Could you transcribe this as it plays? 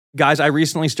Guys, I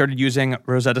recently started using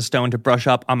Rosetta Stone to brush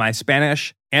up on my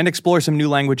Spanish and explore some new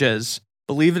languages.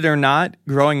 Believe it or not,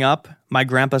 growing up, my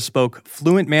grandpa spoke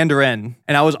fluent Mandarin,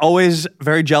 and I was always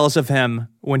very jealous of him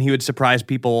when he would surprise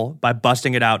people by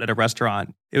busting it out at a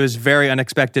restaurant. It was very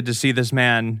unexpected to see this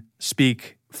man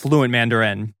speak fluent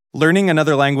Mandarin. Learning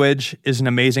another language is an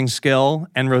amazing skill,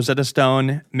 and Rosetta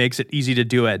Stone makes it easy to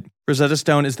do it. Rosetta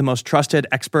Stone is the most trusted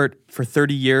expert for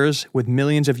 30 years with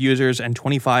millions of users and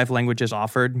 25 languages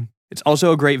offered. It's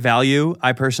also a great value.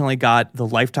 I personally got the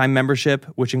lifetime membership,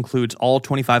 which includes all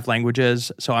 25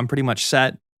 languages, so I'm pretty much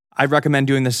set. I'd recommend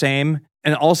doing the same.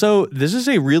 And also, this is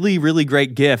a really, really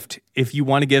great gift if you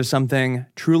want to give something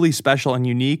truly special and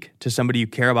unique to somebody you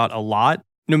care about a lot.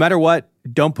 No matter what,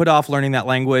 don't put off learning that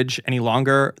language any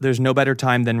longer. There's no better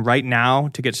time than right now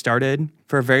to get started.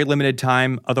 For a very limited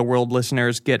time, Otherworld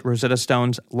listeners get Rosetta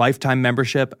Stone's lifetime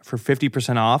membership for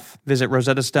 50% off. Visit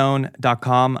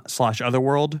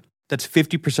rosettastone.com/otherworld. That's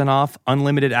 50% off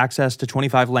unlimited access to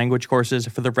 25 language courses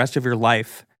for the rest of your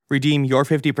life. Redeem your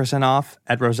 50% off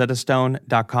at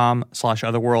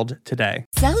rosettastone.com/otherworld today.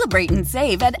 Celebrate and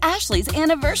save at Ashley's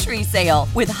Anniversary Sale.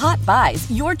 With Hot Buys,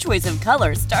 your choice of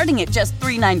colors starting at just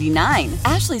 $3.99.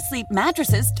 Ashley Sleep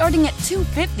mattresses starting at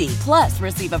 $2.50. Plus,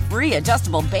 receive a free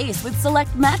adjustable base with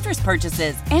select mattress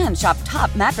purchases. And shop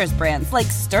top mattress brands like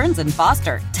Stearns &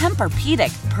 Foster,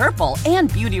 Tempur-Pedic, Purple, and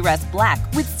Beautyrest Black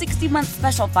with 60-month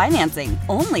special financing.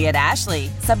 Only at Ashley.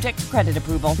 Subject to credit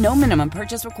approval. No minimum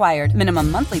purchase required.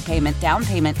 Minimum monthly payment, down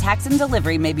payment, tax, and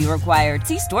delivery may be required.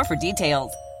 See store for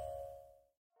details.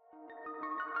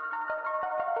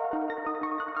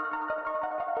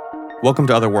 Welcome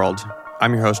to Otherworld.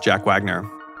 I'm your host, Jack Wagner.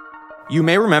 You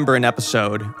may remember an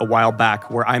episode a while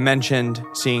back where I mentioned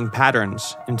seeing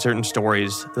patterns in certain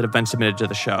stories that have been submitted to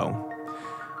the show.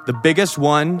 The biggest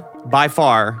one, by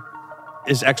far,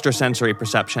 is extrasensory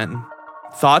perception.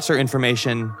 Thoughts or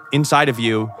information inside of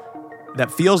you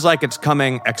that feels like it's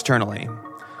coming externally.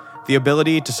 The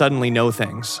ability to suddenly know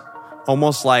things,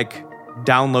 almost like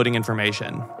downloading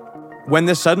information. When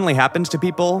this suddenly happens to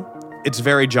people, it's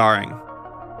very jarring.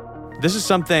 This is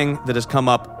something that has come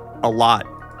up a lot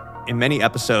in many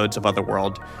episodes of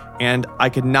Otherworld, and I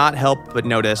could not help but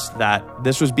notice that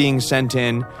this was being sent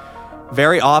in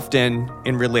very often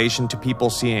in relation to people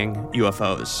seeing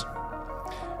UFOs.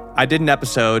 I did an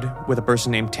episode with a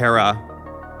person named Tara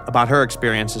about her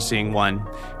experience of seeing one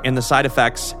and the side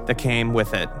effects that came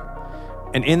with it.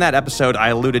 And in that episode, I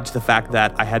alluded to the fact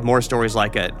that I had more stories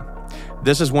like it.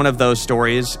 This is one of those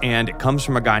stories, and it comes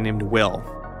from a guy named Will.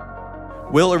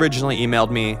 Will originally emailed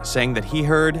me saying that he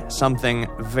heard something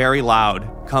very loud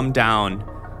come down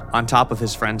on top of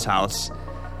his friend's house.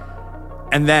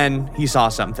 And then he saw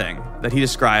something that he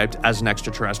described as an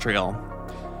extraterrestrial.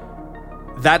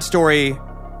 That story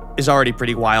is already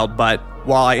pretty wild, but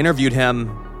while I interviewed him,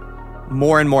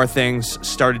 more and more things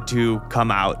started to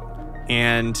come out.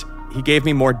 And he gave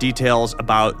me more details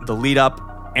about the lead up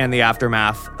and the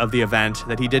aftermath of the event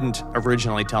that he didn't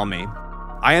originally tell me.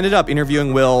 I ended up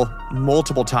interviewing Will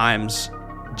multiple times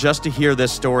just to hear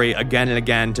this story again and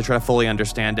again to try to fully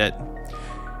understand it.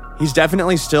 He's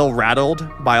definitely still rattled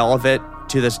by all of it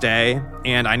to this day,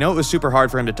 and I know it was super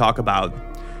hard for him to talk about.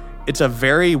 It's a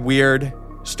very weird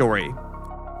story.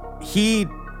 He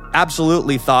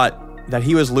absolutely thought that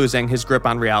he was losing his grip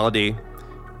on reality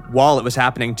while it was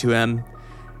happening to him.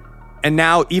 And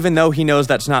now, even though he knows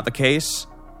that's not the case,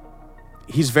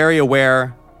 he's very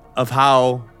aware of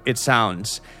how it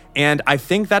sounds. And I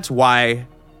think that's why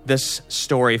this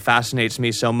story fascinates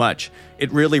me so much.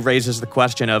 It really raises the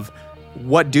question of,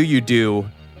 what do you do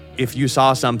if you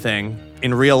saw something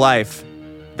in real life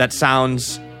that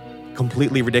sounds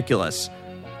completely ridiculous?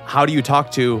 How do you talk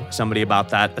to somebody about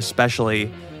that,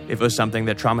 especially if it was something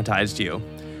that traumatized you?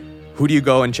 Who do you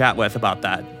go and chat with about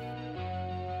that?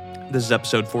 This is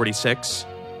episode 46.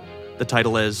 The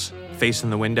title is Face in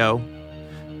the Window,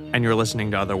 and you're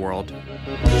listening to Otherworld.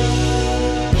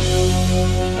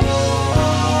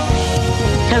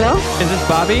 Hello? Is this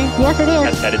Bobby? Yes, it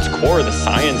is. At its core, the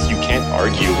science you can't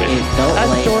argue with.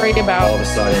 A story about all of a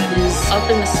sudden up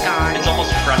in the sky. It's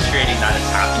almost frustrating that it's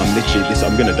happening. I'm literally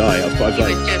I'm gonna die. I've He was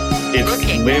just its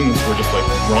looking. limbs were just like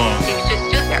wrong. He was just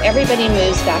stood there. Everybody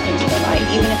moves back into the light,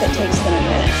 even if it takes them a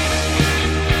minute.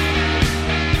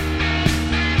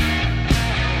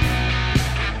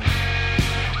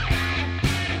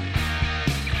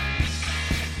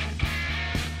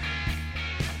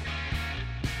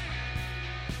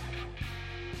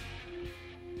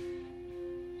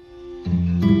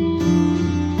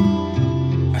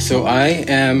 So I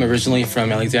am originally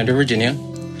from Alexandria, Virginia.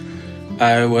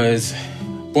 I was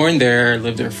born there,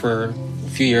 lived there for a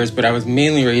few years, but I was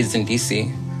mainly raised in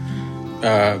DC.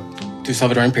 to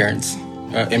Salvadoran parents,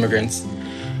 immigrants.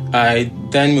 I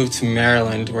then moved to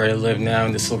Maryland, where I live now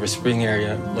in the Silver Spring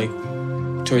area, like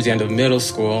towards the end of middle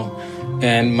school.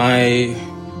 And my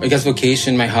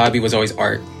vocation, my hobby was always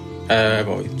art. I've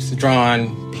always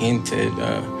drawn, painted.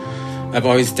 I've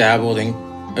always dabbled in.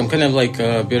 I'm kind of like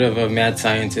a bit of a mad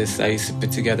scientist. I used to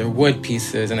put together wood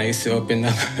pieces, and I used to open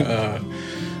up,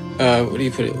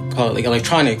 call it, like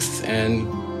electronics and,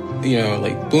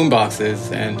 like boom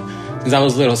boxes. And since I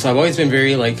was little, so I've always been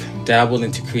very like dabbled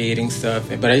into creating stuff.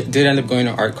 But I did end up going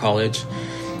to art college.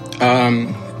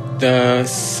 The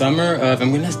summer of,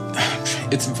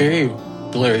 it's very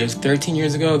blurry. It was 13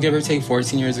 years ago, give or take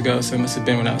 14 years ago. So it must have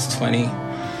been when I was 20.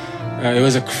 It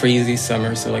was a crazy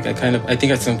summer. So like I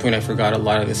think at some point I forgot a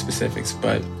lot of the specifics.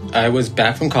 But I was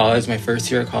back from college, my first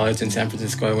year of college in San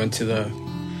Francisco. I went to the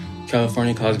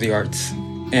California College of the Arts.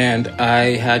 And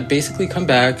I had basically come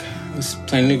back. I was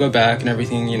planning to go back and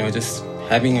everything, just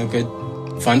having a good,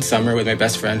 fun summer with my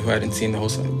best friend who I hadn't seen the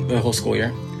whole school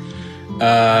year.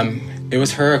 It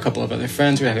was her, a couple of other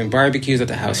friends. We were having barbecues at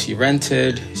the house she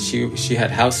rented. She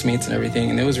had housemates and everything,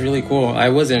 and it was really cool. I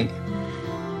wasn't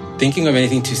thinking of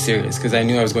anything too serious because I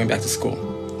knew I was going back to school.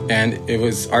 And it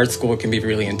was art school, it can be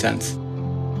really intense.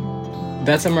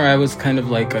 That summer, I was kind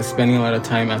of like spending a lot of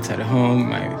time outside of home.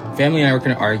 My family and I were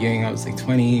kind of arguing. I was like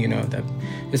 20, that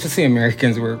especially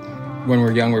Americans when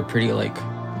we're young, we're pretty like,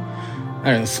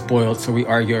 spoiled. So we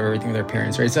argue over everything with our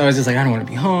parents, right? So I was just like, I don't want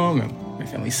to be home. And my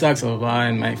family sucks, blah, blah, blah.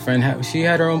 And my friend, she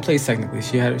had her own place technically.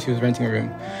 She was renting a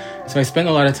room. So I spent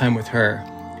a lot of time with her.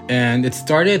 And it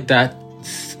started that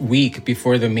week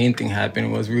before the main thing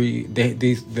happened was the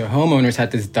homeowners had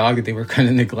this dog that they were kind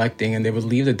of neglecting, and they would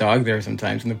leave the dog there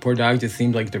sometimes, and the poor dog just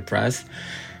seemed like depressed.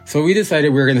 So we decided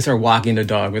we were going to start walking the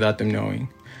dog without them knowing.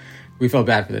 We felt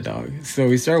bad for the dog. So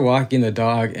we started walking the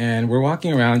dog, and we're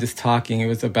walking around just talking. It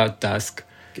was about dusk.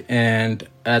 And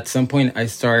at some point I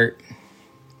start,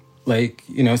 like,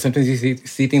 sometimes you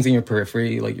see things in your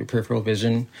periphery, like your peripheral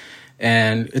vision,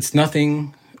 and it's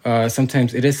nothing.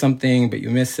 Sometimes it is something, but you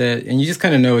miss it. And you just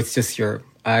kind of know it's just your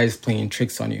eyes playing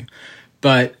tricks on you.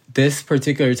 But this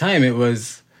particular time, it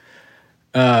was,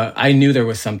 I knew there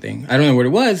was something. I don't know what it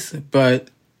was, but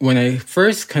when I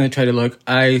first kind of tried to look,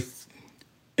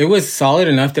 it was solid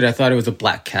enough that I thought it was a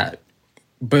black cat,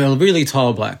 but a really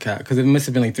tall black cat, because it must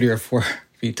have been like 3 or 4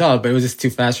 feet tall, but it was just too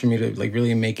fast for me to like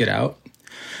really make it out.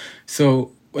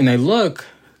 So when I look,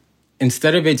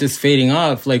 instead of it just fading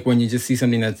off, like when you just see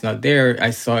something that's not there, I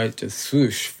saw it just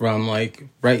swoosh from like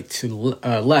right to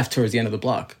left towards the end of the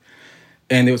block.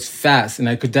 And it was fast, and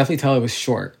I could definitely tell it was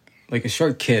short, like a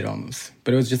short kid almost.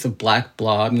 But it was just a black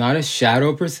blob, not a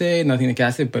shadow per se, nothing to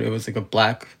cast it, but it was like a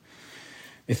black,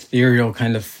 ethereal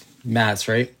kind of mass,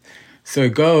 right? So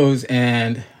it goes,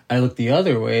 and I look the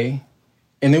other way,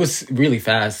 and it was really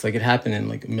fast. Like it happened in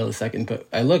like a millisecond, but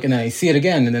I look and I see it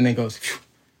again, and then it goes, phew.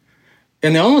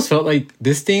 And it almost felt like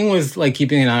this thing was like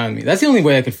keeping an eye on me. That's the only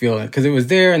way I could feel it, because it was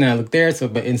there, and then I looked there. So,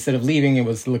 but instead of leaving, it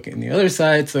was looking the other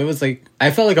side. So it was like, I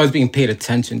felt like I was being paid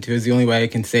attention to. Is the only way I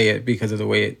can say it because of the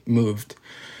way it moved.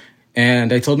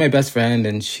 And I told my best friend,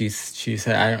 and she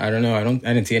said, I don't know, I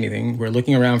didn't see anything. We're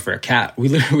looking around for a cat.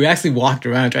 We actually walked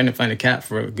around trying to find a cat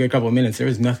for a good couple of minutes. There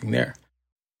was nothing there.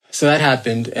 So that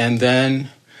happened, and then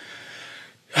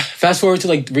fast forward to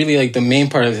like really like the main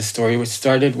part of the story, which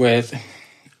started with,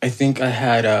 I think I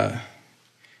had,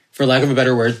 for lack of a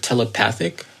better word,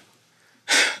 telepathic.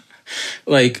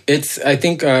 Like I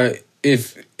think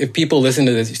if people listen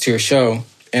to your show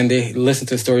and they listen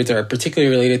to stories that are particularly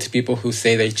related to people who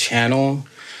say they channel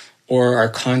or are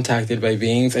contacted by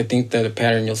beings, I think that a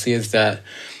pattern you'll see is that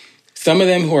some of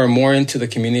them who are more into the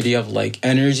community of like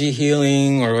energy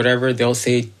healing or whatever, they'll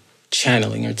say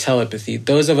channeling or telepathy.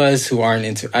 Those of us who aren't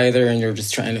into either and you're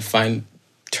just trying to find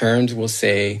terms will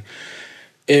say,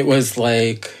 it was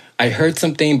like I heard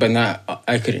something, but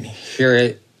I couldn't hear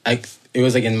it. It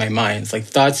was like in my mind. It's like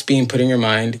thoughts being put in your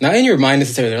mind. Not in your mind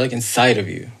necessarily, they're like inside of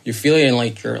you. You feel it in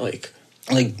like your like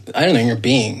I don't know, in your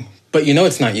being. But you know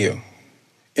it's not you.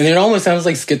 And it almost sounds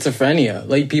like schizophrenia.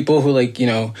 Like people who like,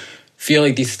 feel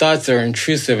like these thoughts are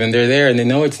intrusive and they're there and they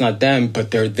know it's not them, but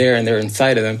they're there and they're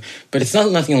inside of them. But it's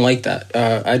nothing like that.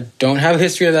 I don't have a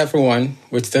history of that for one,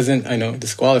 which doesn't, I know,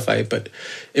 disqualify it, but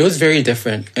it was very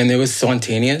different and it was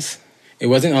spontaneous. It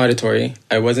wasn't auditory.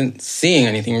 I wasn't seeing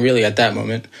anything really at that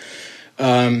moment.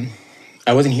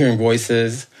 I wasn't hearing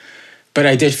voices, but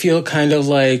I did feel kind of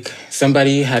like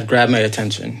somebody had grabbed my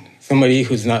attention. Somebody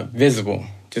who's not visible,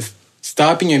 just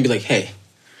stopping you and be like, hey,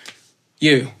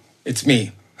 you, it's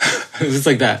me. It was just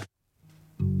like that.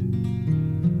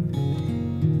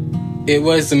 It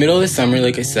was the middle of the summer,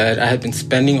 like I said. I had been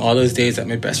spending all those days at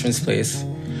my best friend's place.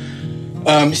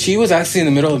 She was actually in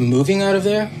the middle of moving out of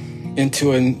there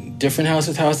into a different house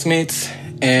with housemates.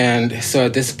 And so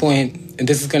at this point, and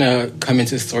this is going to come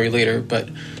into the story later, but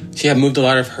she had moved a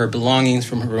lot of her belongings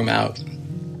from her room out.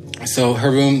 So her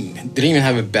room didn't even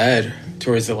have a bed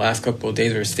towards the last couple of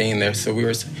days we were staying there. So we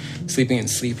were sleeping in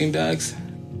sleeping bags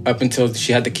up until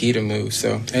she had the key to move.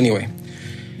 So anyway,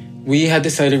 we had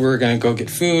decided we were going to go get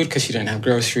food because she didn't have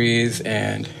groceries.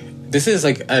 And this is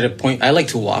like at a point, I like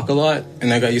to walk a lot.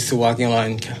 And I got used to walking a lot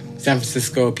in San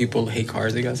Francisco. People hate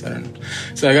cars, I guess. I don't know.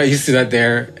 So I got used to that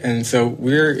there. And so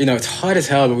we're, it's hot as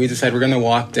hell, but we decided we're going to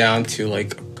walk down to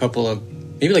like a couple of,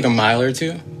 maybe like a mile or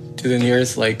two to the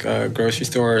nearest like grocery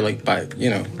store or like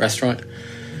restaurant.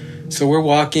 So we're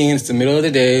walking. It's the middle of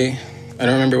the day. I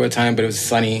don't remember what time, but it was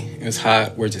sunny. It was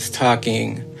hot. We're just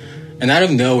talking. And out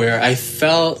of nowhere, I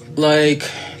felt like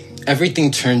everything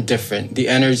turned different. The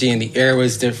energy in the air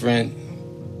was different.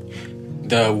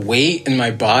 The weight in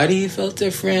my body felt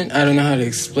different. I don't know how to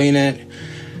explain it.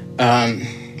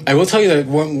 I will tell you that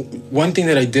one thing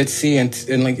that I did see,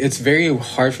 and like it's very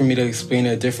hard for me to explain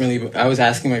it differently, but I was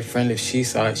asking my friend if she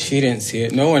saw it. She didn't see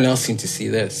it. No one else seemed to see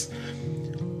this.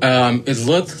 It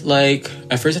looked like,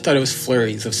 at first I thought it was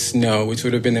flurries of snow, which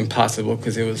would have been impossible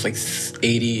because it was like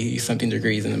 80-something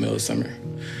degrees in the middle of summer.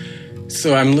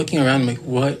 So I'm looking around, I'm like,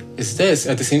 what is this?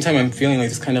 At the same time, I'm feeling like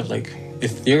this kind of like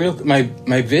ethereal. My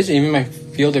vision, even my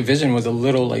field of vision was a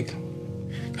little like,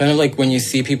 kind of like when you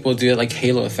see people do it like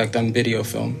halo effect on video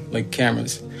film, like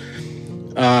cameras.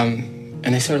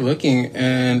 And I started looking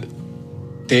and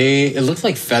it looked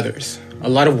like feathers, a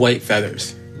lot of white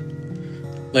feathers.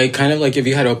 Like, kind of like if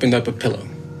you had opened up a pillow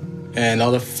and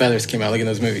all the feathers came out, like in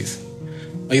those movies.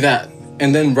 Like that.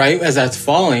 And then right as that's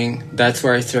falling, that's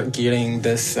where I start getting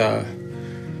this,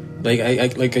 like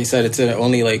I said, it's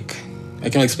only like, I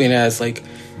can explain it as like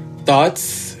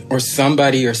thoughts or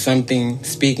somebody or something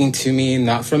speaking to me,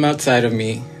 not from outside of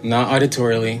me, not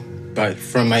auditorily, but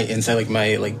from my inside, like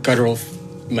my like guttural,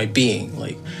 my being.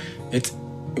 Like, it's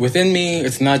within me,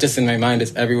 it's not just in my mind,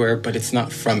 it's everywhere, but it's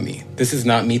not from me. This is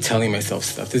not me telling myself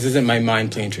stuff. This isn't my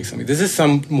mind playing tricks on me. This is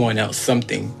someone else,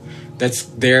 something that's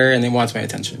there and it wants my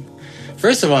attention.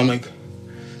 First of all, I'm like,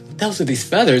 what the hell's with these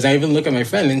feathers? I even look at my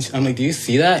friend and I'm like, do you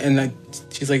see that? And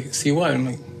she's like, see what? I'm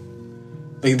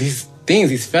like these things,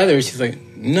 these feathers. She's like,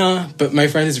 nah, but my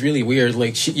friend is really weird.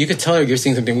 Like, you could tell her you're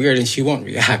seeing something weird and she won't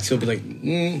react. She'll be like,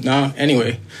 nah,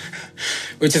 anyway.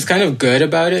 Which is kind of good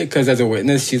about it because as a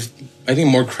witness, she's, I think,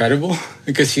 more credible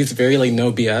because she's very, like,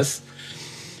 no BS.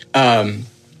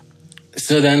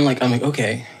 So then, like, I'm like,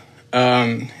 okay.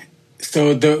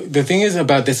 So the thing is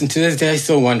about this, and to this day, I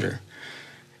still wonder.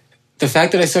 The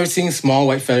fact that I started seeing small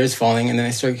white feathers falling and then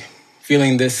I start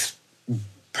feeling this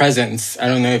presence, I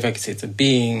don't know if I could say it's a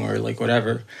being or, like,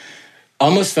 whatever,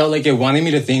 almost felt like it wanted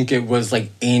me to think it was, like,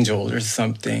 angels or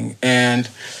something. And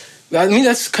I mean,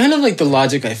 that's kind of like the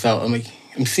logic I felt. I'm like,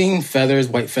 I'm seeing feathers,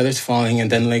 white feathers falling,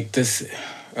 and then like this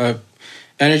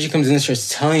energy comes in and starts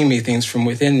telling me things from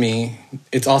within me.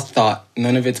 It's all thought.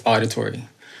 None of it's auditory.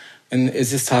 And it's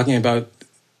just talking about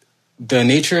the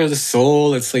nature of the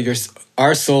soul. It's like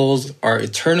our souls are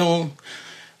eternal.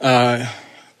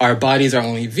 Our bodies are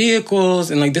only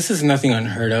vehicles. And like, this is nothing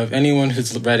unheard of. Anyone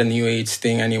who's read a New Age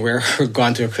thing anywhere or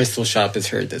gone to a crystal shop has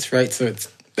heard this, right? So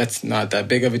that's not that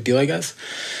big of a deal, I guess.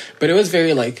 But it was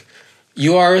very like,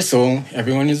 you are a soul.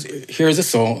 Everyone here is a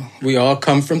soul. We all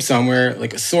come from somewhere,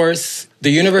 like a source. The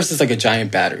universe is like a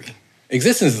giant battery.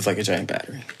 Existence is like a giant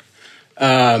battery.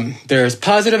 There's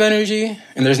positive energy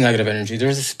and there's negative energy.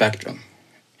 There's a spectrum.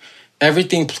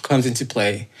 Everything comes into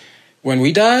play. When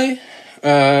we die,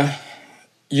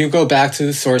 you go back to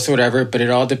the source or whatever, but it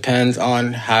all depends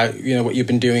on how, what you've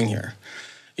been doing here.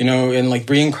 And like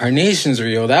reincarnation's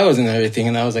real. That was another thing.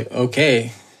 And I was like,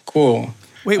 okay, cool.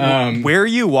 Wait, where are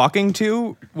you walking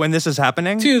to when this is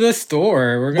happening? To the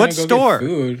store. We're going to go store? Get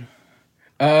food.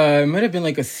 It might have been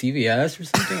like a CVS or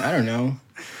something. I don't know.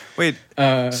 Wait,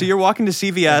 so you're walking to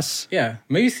CVS. Yeah,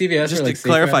 maybe CVS. Just or like to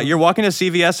clarify, you're walking to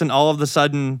CVS and all of a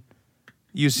sudden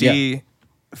you see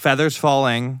feathers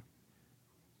falling.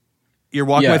 You're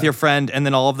walking with your friend and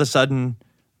then all of a sudden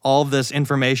all of this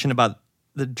information about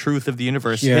the truth of the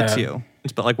universe hits you.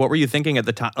 But like, what were you thinking at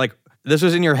the time? Like, this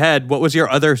was in your head. What was your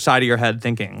other side of your head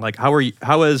thinking? Like, how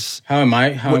am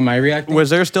I reacting? Was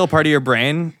there still part of your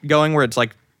brain going where it's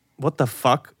like, what the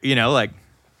fuck? Like.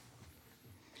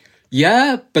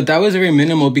 Yeah, but that was very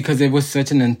minimal because it was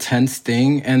such an intense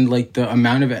thing. And like the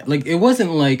amount of it, like, it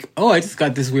wasn't like, oh, I just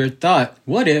got this weird thought.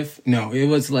 What if? No, it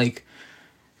was like,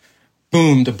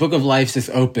 boom, the book of life just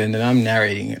opened and I'm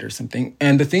narrating it or something.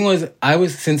 And the thing was,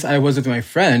 since I was with my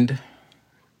friend,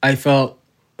 I felt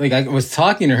like I was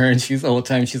talking to her and she's the whole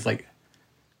time, she's like,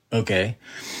 okay.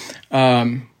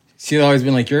 She's always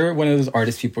been like, you're one of those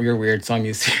artist people, you're weird, so I'm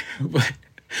used to it.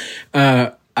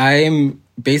 But I'm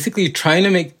basically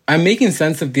I'm making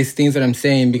sense of these things that I'm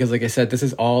saying because, like I said, this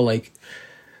is all like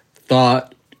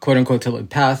thought, quote unquote,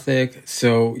 telepathic.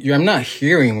 So I'm not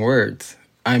hearing words.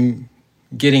 I'm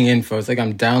getting info. It's like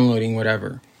I'm downloading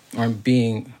whatever, or it's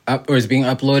being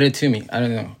uploaded to me. I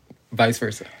don't know, vice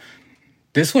versa.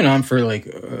 This went on for like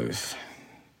a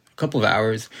couple of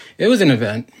hours. It was an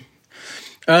event.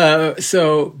 But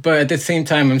at the same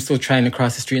time, I'm still trying to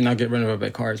cross the street and not get run over by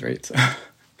cars, right? So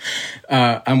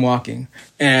I'm walking.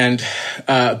 And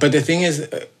but the thing is,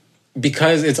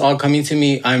 because it's all coming to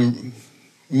me, I'm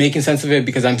making sense of it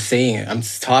because I'm saying it. I'm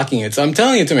talking it. So I'm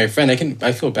telling it to my friend.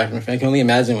 I feel bad for my friend. I can only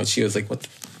imagine what she was like,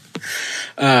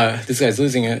 this guy's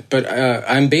losing it. But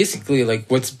I'm basically like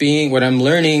what I'm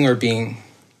learning or being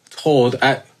told,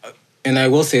 and I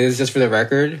will say this just for the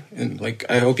record, and like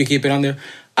I hope you keep it on there,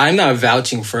 I'm not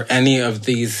vouching for any of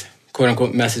these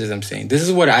quote-unquote messages I'm saying. This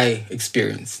is what I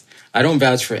experienced. I don't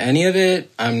vouch for any of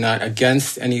it. I'm not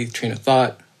against any train of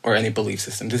thought or any belief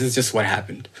system. This is just what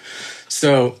happened.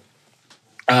 So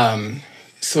I'm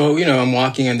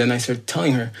walking and then I started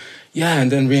telling her, yeah,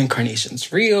 and then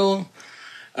reincarnation's real.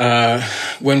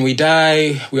 When we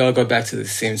die, we all go back to the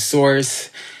same source.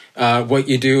 What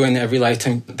you do in every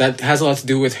lifetime, that has a lot to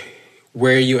do with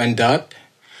where you end up.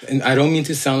 And I don't mean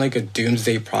to sound like a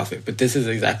doomsday prophet, but this is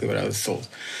exactly what I was told.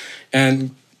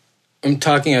 And I'm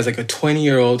talking as like a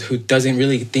 20-year-old who doesn't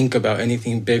really think about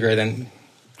anything bigger than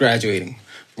graduating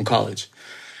from college.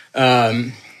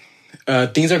 Things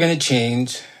are going to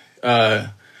change. There's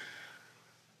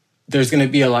going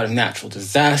to be a lot of natural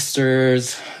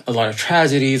disasters, a lot of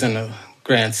tragedies on a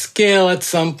grand scale at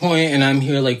some point. And I'm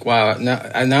here like, wow, now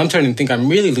I'm starting to think I'm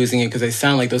really losing it because I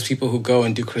sound like those people who go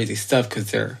and do crazy stuff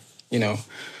because they're,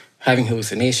 having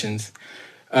hallucinations.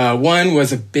 One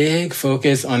was a big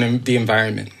focus on the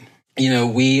environment.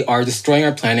 We are destroying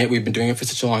our planet. We've been doing it for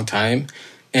such a long time.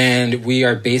 And we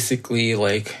are basically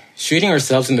like shooting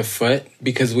ourselves in the foot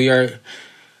because we are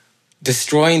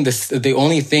destroying the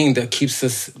only thing that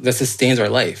sustains our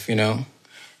life,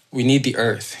 We need the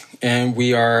earth. And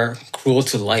we are cruel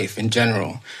to life in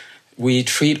general. We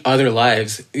treat other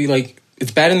lives,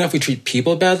 it's bad enough we treat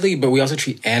people badly, but we also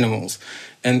treat animals.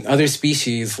 And other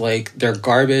species, like, they're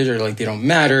garbage or, like, they don't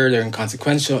matter, they're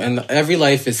inconsequential, and every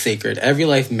life is sacred. Every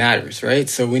life matters, right?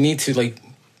 So we need to, like,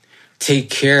 take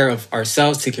care of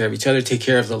ourselves, take care of each other, take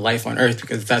care of the life on Earth,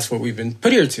 because that's what we've been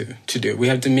put here to do. We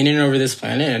have dominion over this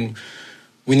planet, and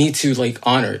we need to, like,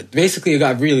 honor it. Basically, it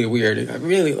got really weird. It got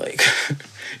really, like,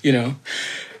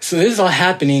 So this is all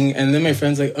happening, and then my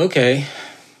friend's like, okay,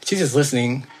 she's just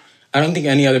listening. I don't think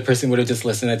any other person would have just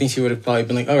listened. I think she would have probably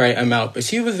been like, all right, I'm out. But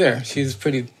she was there. She's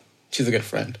a good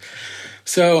friend.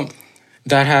 So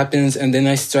that happens. And then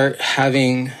I start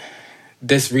having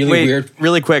this really weird...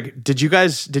 Really quick. Did you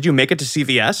make it to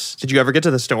CVS? Did you ever get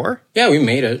to the store? Yeah, we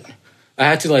made it. I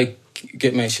had to like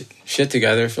get my shit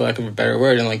together, for lack of a better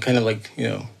word. And like kind of like,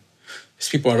 there's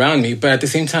people around me. But at the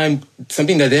same time,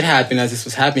 something that did happen as this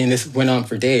was happening, this went on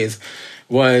for days,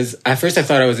 was at first I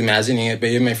thought I was imagining it, but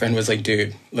even my friend was like,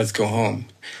 dude, let's go home.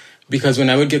 Because when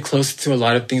I would get close to a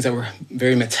lot of things that were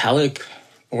very metallic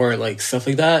or like stuff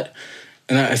like that,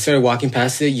 and I started walking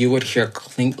past it, you would hear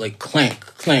clink, like clank,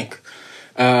 clank.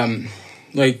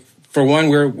 Like for one,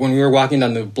 when we were walking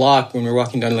down the block, when we were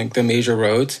walking down like the major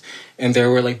roads, and there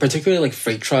were like particularly like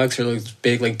freight trucks or like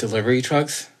big like delivery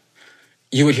trucks,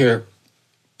 you would hear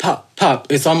pop,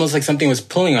 pop. It's almost like something was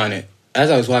pulling on it. As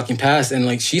I was walking past, and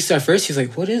like she said first, she's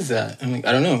like, what is that? I'm like,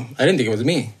 I don't know. I didn't think it was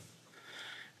me.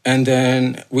 And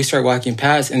then we start walking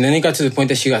past, and then it got to the point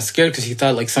that she got scared because she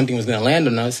thought like something was going to land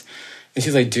on us. And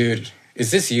she's like, dude, is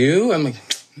this you? I'm like,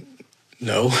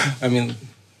 no.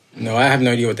 No, I have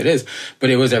no idea what that is. But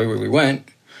it was everywhere we went.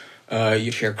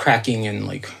 You'd hear cracking in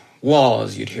like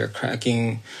walls. You'd hear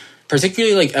cracking,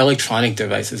 particularly like electronic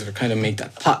devices would kind of make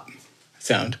that pop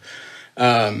sound.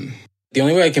 The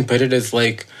only way I can put it is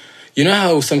like, you know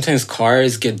how sometimes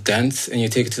cars get dents and you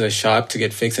take it to the shop to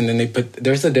get fixed, and then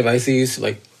there's a device they use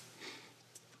to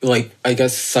like I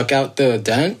guess suck out the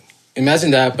dent.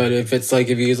 Imagine that, but if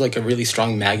you use like a really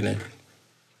strong magnet.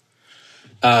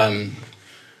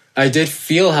 I did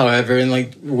feel, however, and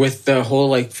like with the whole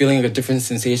like feeling of a different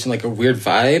sensation, like a weird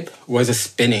vibe, was a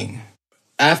spinning.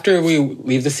 After we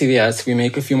leave the CVS, we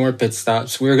make a few more pit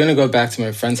stops. We were gonna go back to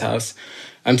my friend's house.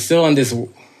 I'm still on this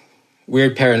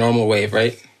weird paranormal wave,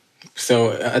 right?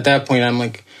 So at that point, I'm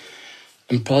like,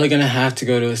 I'm probably going to have to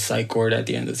go to a psych ward at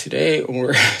the end of today,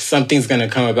 or something's going to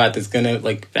come about that's going to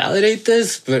like validate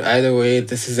this. But either way,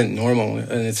 this isn't normal,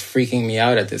 and it's freaking me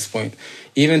out at this point.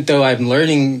 Even though I'm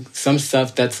learning some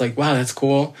stuff that's like, wow, that's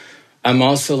cool. I'm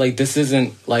also like, this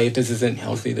isn't life. This isn't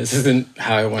healthy. This isn't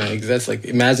how I want to exist. Like,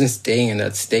 imagine staying in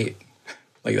that state.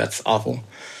 Like, that's awful.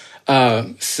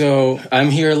 So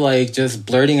I'm here like just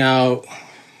blurting out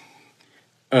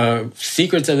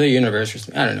secrets of the universe.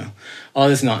 I don't know, all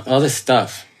this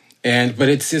stuff, but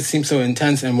it just seems so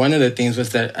intense. And one of the things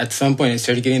was that at some point I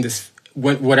started getting this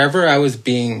whatever I was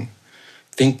being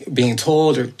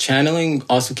told or channeling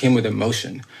also came with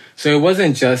emotion. So it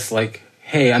wasn't just like,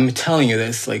 hey, I'm telling you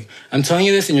this, like I'm telling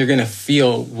you this, and you're gonna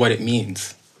feel what it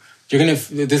means.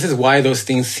 This is why those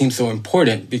things seem so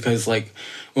important, because like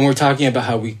when we're talking about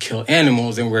how we kill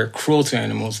animals and we're cruel to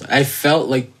animals, I felt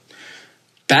like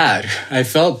bad. I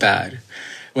felt bad.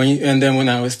 And then when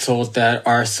I was told that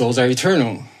our souls are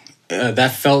eternal,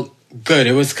 that felt good.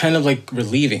 It was kind of like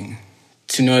relieving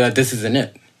to know that this isn't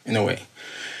it, in a way.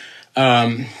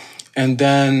 And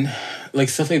then like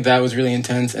stuff like that was really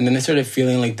intense. And then I started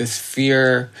feeling like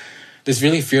this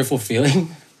really fearful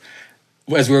feeling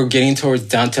as we were getting towards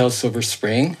downtown Silver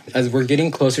Spring. As we're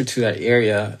getting closer to that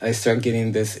area, I start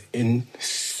getting this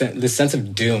sense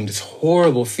of doom, this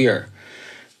horrible fear.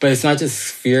 But it's not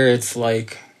just fear, it's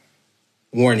like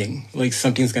warning, like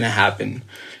something's going to happen.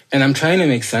 And I'm trying to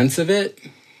make sense of it.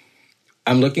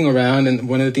 I'm looking around, and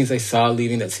one of the things I saw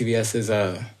leaving that CVS is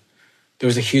there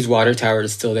was a huge water tower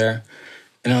that's still there.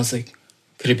 And I was like,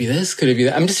 could it be this? Could it be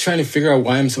that? I'm just trying to figure out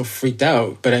why I'm so freaked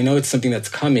out. But I know it's something that's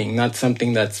coming, not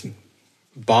something that's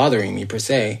bothering me per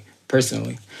se,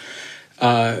 personally.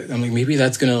 I'm like, maybe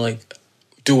that's going to like,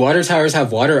 do water towers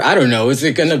have water? I don't know. Is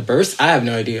it going to burst? I have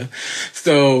no idea.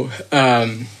 So,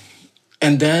 and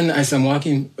then as I'm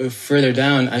walking further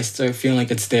down, I start feeling like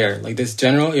it's there. Like this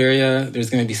general area, there's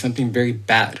going to be something very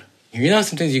bad. You know,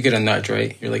 sometimes you get a nudge,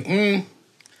 right? You're like,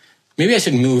 maybe I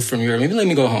should move from here. Maybe let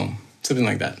me go home. Something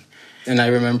like that. And I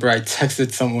remember I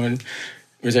texted someone,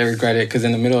 which I regret it, because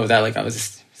in the middle of that, like I was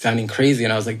just sounding crazy.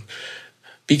 And I was like,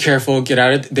 be careful, get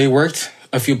out of it. They worked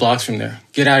a few blocks from there.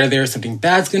 Get out of there, something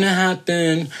bad's gonna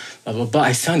happen, blah, blah, blah.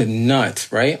 I sounded nuts,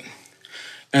 right?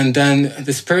 And then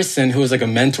this person who was like a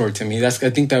mentor to me, I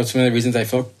think that was one of the reasons I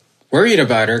felt worried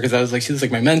about her, because I was like, she was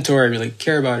like my mentor, I really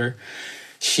care about her.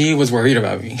 She was worried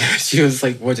about me. She was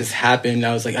like, what just happened?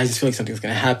 I was like, I just feel like something's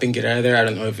gonna happen, get out of there. I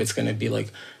don't know if it's gonna be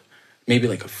like, maybe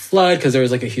like a flood, because there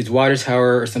was like a huge water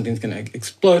tower, or something's gonna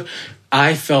explode.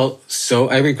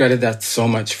 I regretted that so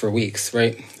much for weeks,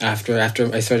 right? After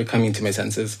I started coming to my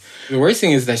senses. The worst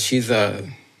thing is that she's a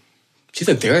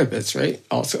therapist, right?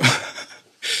 Also.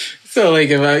 So like,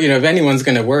 if anyone's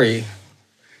going to worry.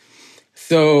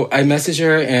 So I message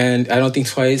her, and I don't think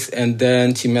twice. And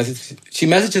then she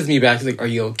messages me back. She's like, are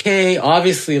you okay?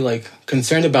 Obviously like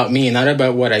concerned about me, not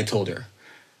about what I told her.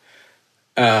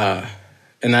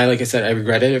 And like I said, I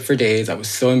regretted it for days. I was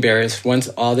so embarrassed once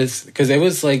all this, because it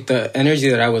was like the energy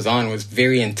that I was on was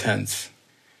very intense.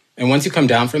 And once you come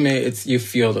down from it, you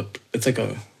feel it's like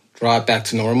a drop back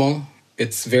to normal.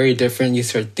 It's very different. You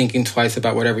start thinking twice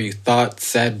about whatever you thought,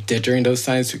 said, did during those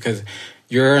times, because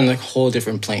you're on a whole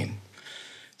different plane.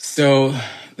 So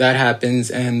that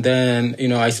happens. And then,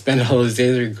 I spent all those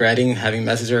days regretting having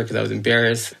messaged her because I was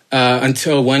embarrassed.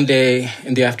 Until one day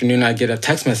in the afternoon, I get a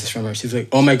text message from her. She's like,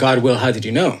 oh my God, Will, how did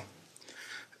you know?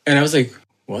 And I was like,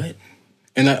 what?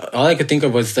 And all I could think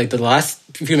of was like the last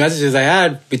few messages I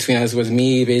had between us was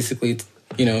me basically,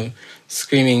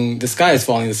 screaming, the sky is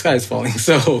falling, the sky is falling.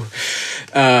 So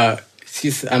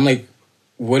I'm like,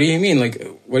 what do you mean? Like,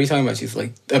 what are you talking about? She's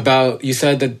like, you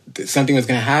said that something was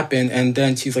going to happen. And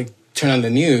then she's like, turn on the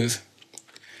news.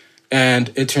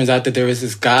 And it turns out that there was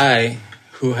this guy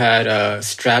who had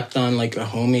strapped on like a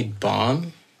homemade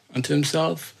bomb onto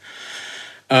himself.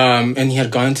 And he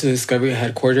had gone to the Discovery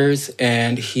headquarters,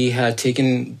 and he had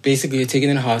taken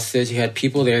in a hostage. He had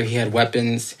people there. He had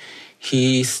weapons.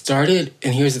 He started,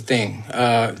 and here's the thing.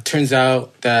 Turns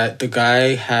out that the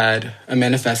guy had a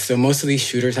manifesto. Most of these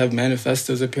shooters have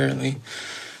manifestos, apparently,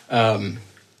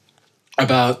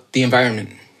 about the environment.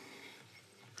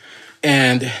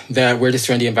 And that we're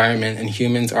destroying the environment, and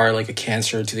humans are like a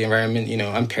cancer to the environment.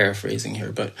 I'm paraphrasing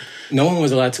here, but no one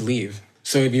was allowed to leave.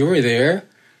 So if you were there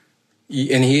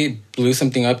and he blew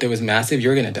something up that was massive,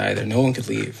 you're going to die there. No one could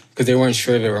leave because they weren't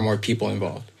sure if there were more people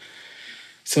involved.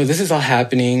 So this is all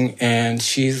happening, and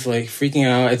she's like freaking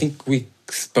out. I think we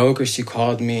spoke, or she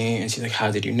called me, and she's like, how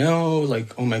did you know?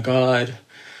 Like, oh my God.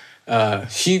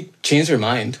 She changed her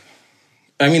mind.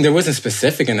 I mean, there wasn't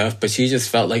specific enough, but she just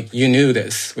felt like you knew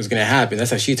this was going to happen.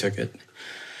 That's how she took it.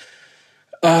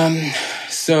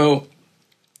 So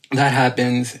that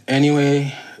happens.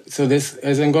 Anyway, so this,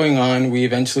 as I'm going on, we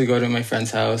eventually go to my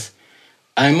friend's house.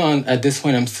 At this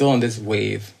point, I'm still on this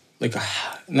wave.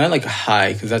 Not like a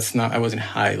high, because I wasn't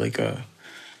high,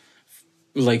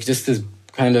 like just this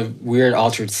kind of weird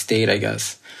altered state, I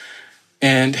guess.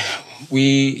 And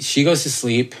she goes to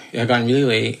sleep. It had gotten really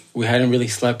late. We hadn't really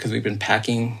slept because we've been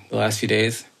packing the last few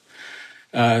days.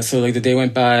 So like the day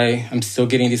went by, I'm still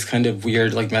getting these kind of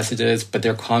weird like messages, but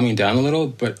they're calming down a little.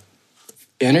 But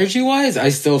energy-wise, I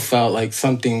still felt like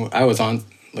I was on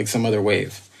like some other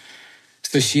wave.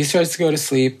 So she starts to go to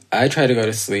sleep. I try to go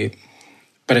to sleep,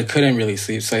 but I couldn't really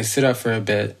sleep. So I sit up for a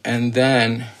bit. And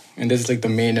this is like the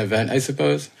main event, I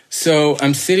suppose. So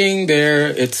I'm sitting there.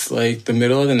 It's like the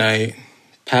middle of the night,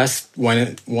 past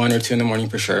 1 or 2 in the morning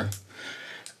for sure.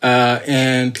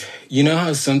 And you know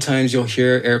how sometimes you'll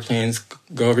hear airplanes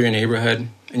go over your neighborhood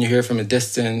and you hear from a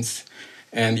distance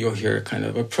and you'll hear it kind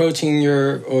of approaching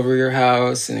over your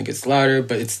house and it gets louder,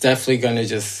 but it's definitely going to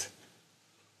just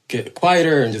get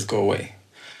quieter and just go away.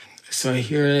 So I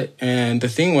hear it. And the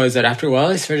thing was that after a while,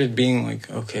 I started being like,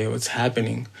 okay, what's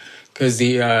happening? Because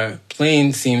the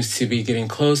plane seems to be getting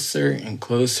closer and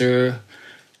closer,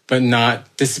 but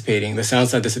not dissipating. The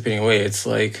sound's not dissipating away. It's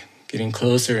like getting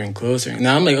closer and closer.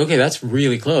 Now I'm like, okay, that's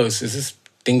really close. Is this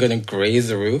thing going to graze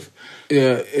the roof?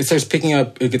 It starts picking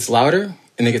up. It gets louder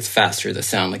and it gets faster, the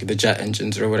sound, like the jet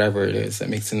engines or whatever it is that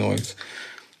makes the noise.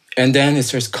 And then it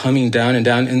starts coming down and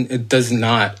down, and it does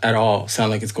not at all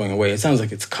sound like it's going away. It sounds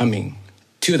like it's coming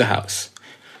to the house.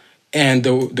 And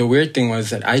the weird thing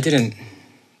was that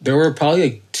there were probably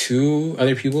like 2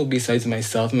 other people besides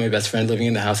myself and my best friend living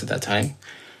in the house at that time.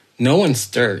 No one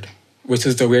stirred, which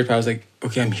was the weird part. I was like,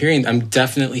 okay, I'm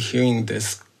definitely hearing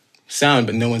this sound,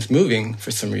 but no one's moving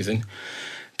for some reason.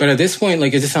 But at this point,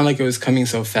 like, it just sounded like it was coming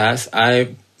so fast.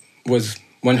 I was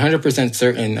 100%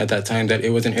 certain at that time that it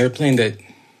was an airplane that,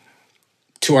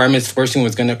 to our misfortune,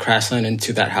 was going to crash land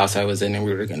into that house I was in and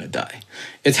we were going to die.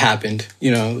 It's happened,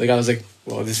 like I was like,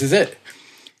 well, this is it.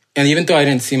 And even though I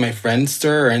didn't see my friend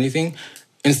stir or anything,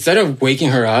 instead of waking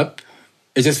her up,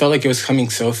 it just felt like it was coming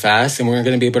so fast and we weren't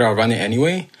going to be able to outrun it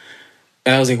anyway.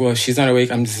 And I was like, well, if she's not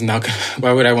awake, I'm just not going to,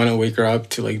 why would I want to wake her up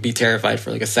to like be terrified for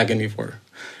like a second before?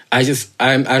 I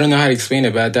don't know how to explain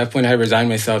it, but at that point I resigned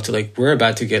myself to like, we're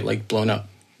about to get like blown up.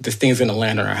 This thing's going to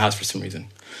land on our house for some reason.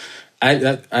 I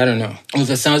don't know.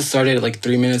 The sound started at like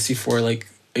 3 minutes before like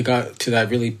it got to that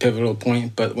really pivotal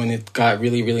point. But when it got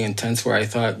really, really intense where I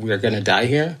thought we were going to die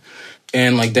here.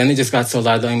 And like then it just got so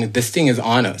loud. I mean, this thing is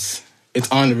on us.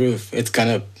 It's on the roof.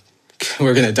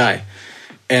 We're going to die.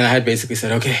 And I had basically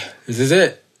said, okay, this is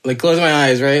it. Like close my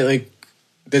eyes, right? Like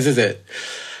this is it.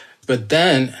 But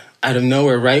then out of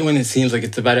nowhere, right when it seems like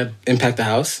it's about to impact the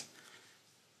house,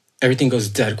 everything goes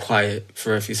dead quiet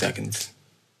for a few seconds.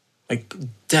 Like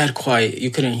dead quiet.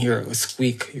 You couldn't hear a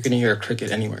squeak. You couldn't hear a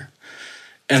cricket anywhere.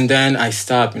 And then I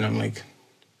stopped and I'm like,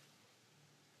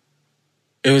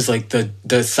 it was like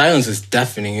the silence was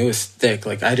deafening. It was thick.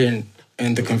 Like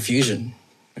and the confusion.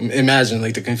 Imagine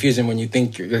like the confusion when you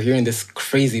think you're hearing this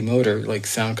crazy motor like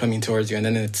sound coming towards you and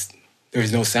then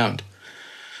there's no sound.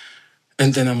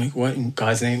 And then I'm like, what in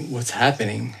God's name? What's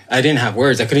happening? I didn't have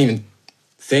words. I couldn't even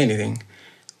say anything.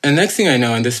 And next thing I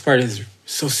know, and this part is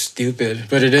so stupid,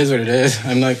 but it is what it is.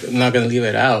 I'm not going to leave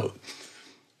it out.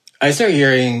 I start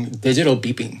hearing digital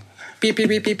beeping. Beep, beep,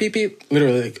 beep, beep, beep, beep.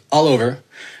 Literally like all over.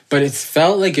 But it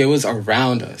felt like it was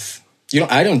around us.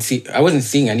 I wasn't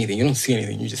seeing anything. You don't see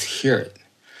anything. You just hear it.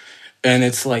 And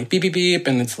it's like beep, beep, beep.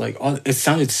 And it's like, it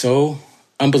sounded so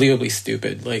unbelievably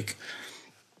stupid. Like,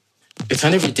 it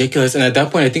sounded ridiculous. And at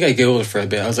that point, I think I giggled for a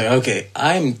bit. I was like, okay,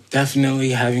 I'm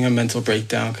definitely having a mental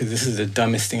breakdown because this is the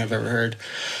dumbest thing I've ever heard.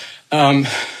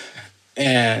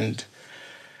 And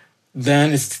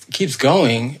then it keeps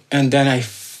going. And then I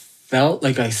felt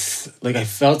like I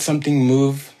felt something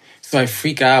move. So I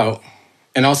freak out.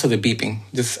 And also the beeping.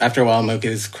 Just after a while, I'm like,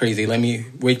 it's crazy. Let me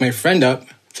wake my friend up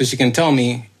so she can tell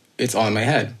me it's all in my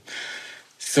head.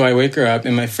 So I wake her up,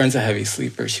 and my friend's a heavy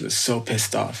sleeper. She was so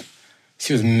pissed off.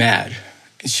 She was mad.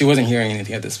 She wasn't hearing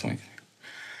anything at this point.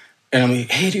 And I'm like,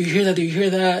 hey, do you hear that? Do you hear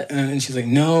that? And she's like,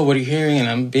 no, what are you hearing? And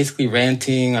I'm basically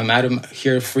ranting. I'm out of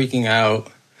here freaking out.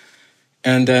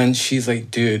 And then she's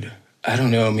like, dude, I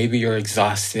don't know. Maybe you're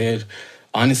exhausted.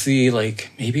 Honestly,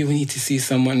 like, maybe we need to see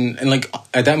someone. And, like,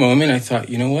 at that moment, I thought,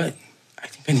 you know what? I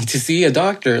think I need to see a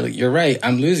doctor. Like, you're right.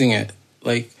 I'm losing it.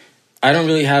 Like, I don't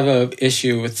really have an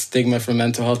issue with stigma for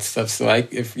mental health stuff. So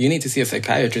if you need to see a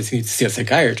psychiatrist, you need to see a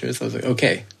psychiatrist. I was like,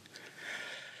 okay.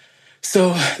 So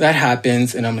that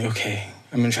happens. And I'm like, okay,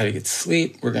 I'm going to try to get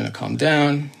sleep. We're going to calm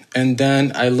down. And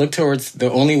then I look towards the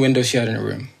only window she had in her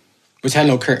room. which had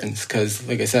no curtains because,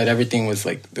 like I said, everything was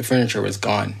like, the furniture was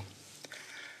gone.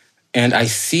 And I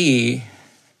see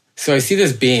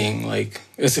this being, like,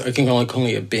 I can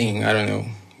only a being. I don't know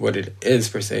what it is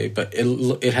per se, but it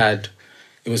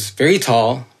was very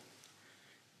tall.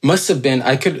 Must have been,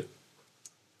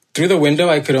 through the window,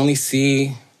 I could only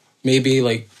see maybe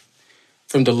like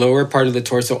from the lower part of the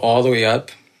torso all the way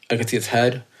up. I could see its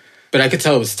head, but I could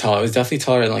tell it was tall. It was definitely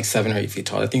taller than like 7 or 8 feet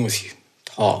tall. That thing was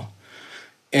tall.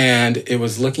 And it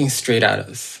was looking straight at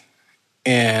us.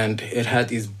 And it had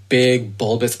these big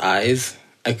bulbous eyes.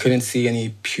 I couldn't see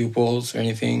any pupils or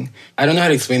anything. I don't know how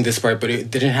to explain this part, but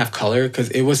it didn't have color because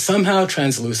it was somehow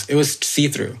translucent. It was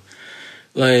see-through.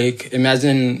 Like,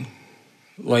 imagine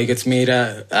like it's made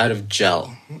out of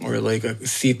gel or like a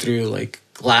see-through like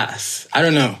glass. I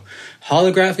don't know.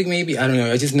 Holographic maybe? I don't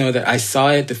know. I just know that I saw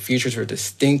it. The features were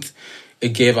distinct. It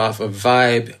gave off a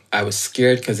vibe. I was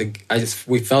scared because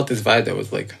we felt this vibe that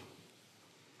was like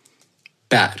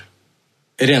bad.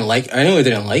 I know it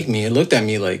didn't like me. It looked at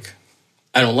me like,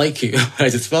 I don't like you. I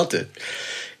just felt it.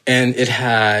 And it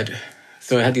had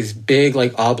these big,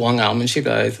 like, oblong almond-shaped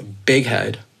eyes, a big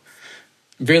head,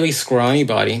 really scrawny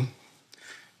body,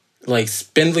 like,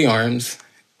 spindly arms.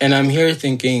 And I'm here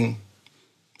thinking,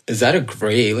 is that a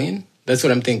gray alien? That's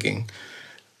what I'm thinking.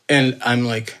 And I'm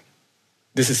like,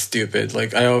 this is stupid.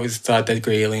 Like, I always thought that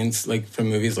gray aliens, like, from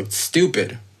movies looked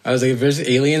stupid. I was like, if there's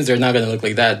aliens, they're not going to look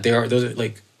like that.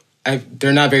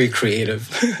 They're not very creative,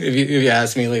 if you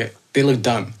ask me. Like, they look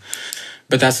dumb.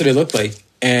 But that's what it looked like.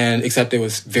 And except it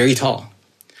was very tall.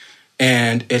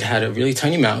 And it had a really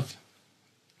tiny mouth.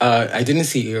 I didn't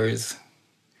see ears.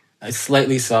 I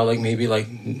slightly saw like maybe like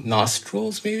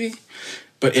nostrils maybe.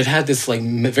 But it had this like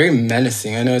very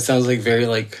menacing. I know it sounds like very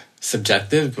like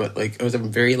subjective, but like it was a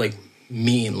very like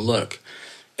mean look.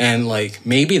 And like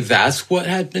maybe that's what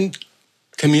had been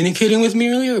communicating with me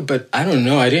earlier, but I don't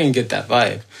know. I didn't get that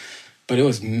vibe. But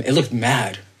it looked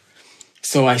mad.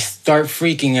 So I start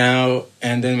freaking out,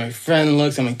 and then my friend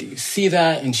looks, I'm like, do you see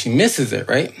that? And she misses it,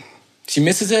 right? She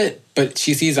misses it, but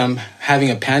she sees I'm having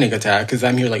a panic attack because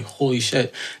I'm here like, holy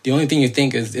shit. The only thing you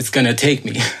think is it's going to take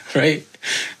me, right?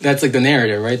 That's like the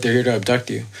narrative, right? They're here to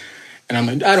abduct you. And I'm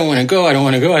like, I don't want to go. I don't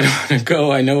want to go. I don't want to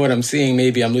go. I know what I'm seeing.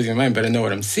 Maybe I'm losing my mind, but I know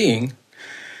what I'm seeing.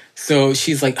 So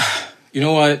she's like, you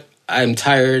know what? I'm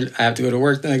tired. I have to go to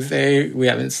work the next day. We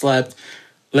haven't slept.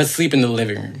 Let's sleep in the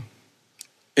living room.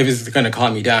 If it's going to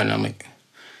calm me down. And I'm like,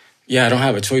 yeah, I don't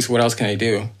have a choice. What else can I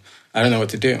do? I don't know what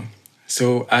to do.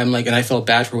 So I'm like, and I felt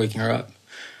bad for waking her up.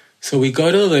 So we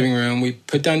go to the living room. We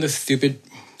put down the stupid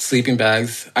sleeping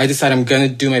bags. I decide I'm going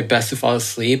to do my best to fall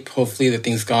asleep. Hopefully the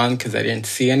thing's gone because I didn't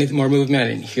see any more movement. I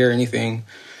didn't hear anything.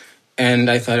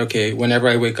 And I thought, okay, whenever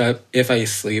I wake up, if I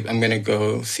sleep, I'm going to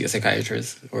go see a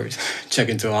psychiatrist or check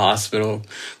into a hospital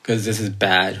because this is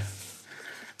bad,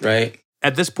 right?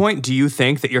 At this point, do you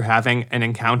think that you're having an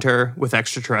encounter with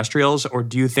extraterrestrials, or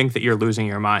do you think that you're losing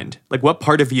your mind? Like, what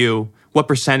part of you, what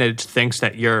percentage thinks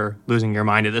that you're losing your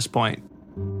mind at this point?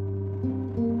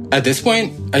 At this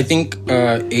point, I think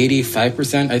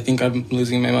 85%, I think I'm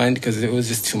losing my mind because it was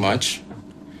just too much.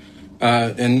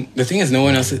 And the thing is, no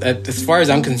one else, as far as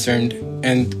I'm concerned,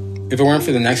 and if it weren't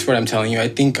for the next part I'm telling you, I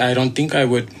don't think I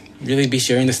would really be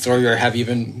sharing the story or have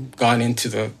even gone into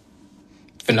the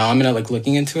phenomena, like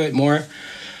looking into it more.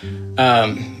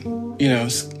 I'm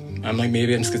like,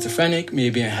 maybe I'm schizophrenic,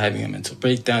 maybe I'm having a mental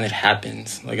breakdown. It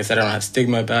happens. Like I said, I don't have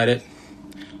stigma about it,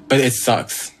 but it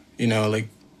sucks. Like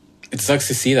it sucks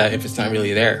to see that if it's not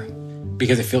really there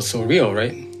because it feels so real,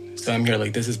 right? So I'm here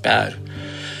like, this is bad.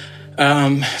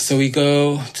 So we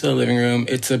go to the living room.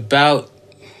 It's about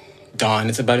dawn.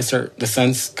 It's about to start. The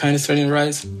sun's kind of starting to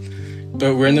rise,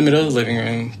 but we're in the middle of the living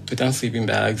room, put down sleeping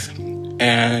bags,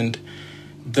 and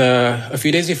a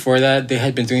few days before that, they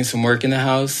had been doing some work in the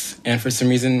house, and for some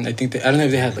reason, I don't know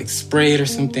if they had like sprayed or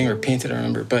something or painted, I don't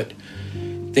remember, but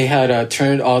they had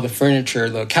turned all the furniture,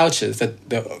 the couches that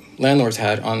the landlords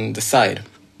had on the side.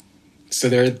 So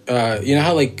they're, you know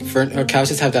how like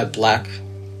couches have that black,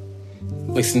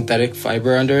 like synthetic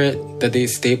fiber under it that they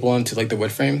staple onto like the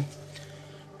wood frame?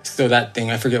 So that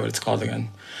thing, I forget what it's called again.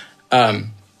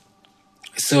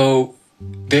 So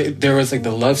there was like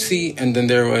the love seat, and then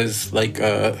there was like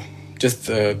just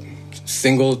a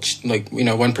single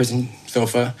one person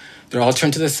sofa. They're all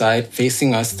turned to the side,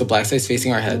 facing us. The black side's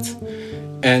facing our heads,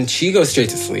 and she goes straight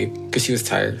to sleep because she was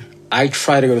tired. I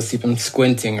try to go to sleep. I'm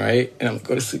squinting, right, and I'm like,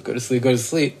 go to sleep, go to sleep, go to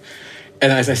sleep.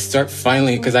 And as I start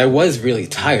finally, because I was really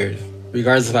tired,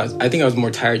 regardless of I think I was more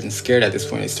tired than scared at this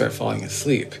point. I start falling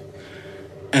asleep.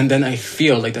 And then I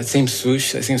feel like that same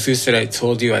swoosh that I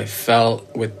told you I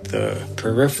felt with the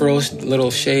peripheral little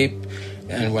shape.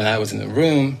 And when I was in the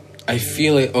room, I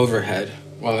feel it overhead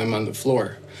while I'm on the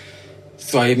floor.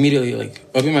 So I immediately like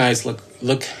open my eyes, look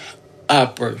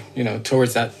up, or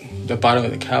towards the bottom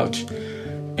of the couch,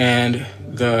 and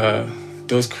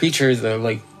those creatures, the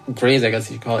like grays, I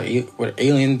guess you call it,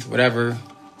 aliens, whatever,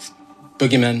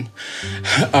 boogeymen,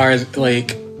 are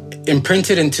like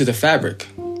imprinted into the fabric.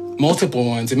 Multiple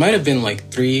ones. It might have been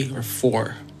like 3 or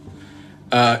 4.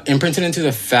 Imprinted into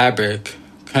the fabric,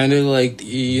 kind of like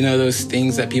those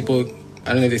things that people,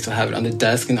 I don't know if they still have it on the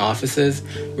desk in offices,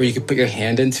 where you could put your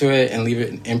hand into it and leave it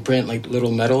an imprint, like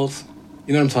little metals.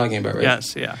 You know what I'm talking about, right?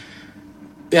 Yes, yeah.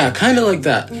 Yeah, kind of like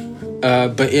that.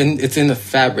 But it's in the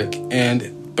fabric,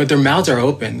 but their mouths are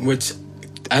open, which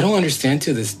I don't understand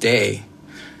to this day,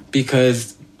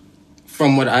 because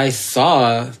from what I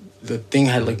saw, the thing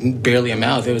had like barely a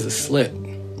mouth. It was a slit,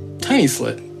 tiny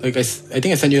slit. Like I think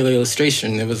I sent you the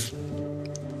illustration. It was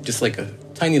just like a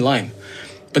tiny line,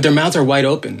 but their mouths are wide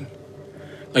open,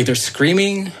 like they're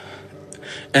screaming.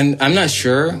 And I'm not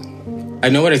sure. I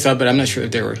know what I saw, but I'm not sure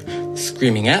if they were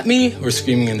screaming at me or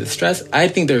screaming in distress. I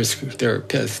think they were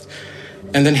pissed.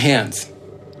 And then hands,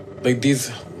 like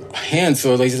these hands.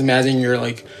 So like just imagine you're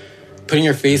like putting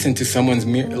your face into someone's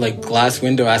mirror, like glass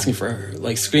window, asking for,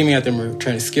 like screaming at them or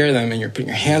trying to scare them, and you're putting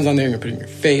your hands on there and you're putting your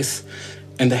face.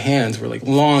 And the hands were like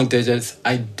long digits.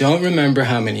 I don't remember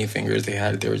how many fingers they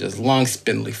had. They were just long,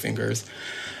 spindly fingers.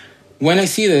 When I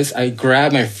see this, I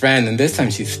grab my friend, and this time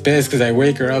she's pissed because I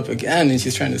wake her up again and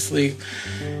she's trying to sleep.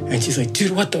 And she's like,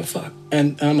 dude, what the fuck?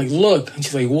 And I'm like, look. And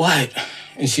she's like, what?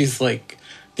 And she's like,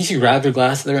 I think she grabbed her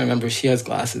glasses. I remember she has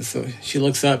glasses. So she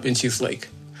looks up and she's like,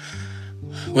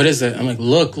 what is it? I'm like,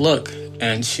 look.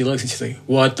 And she looks and she's like,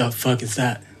 what the fuck is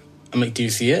that? I'm like, do you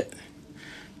see it?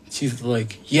 She's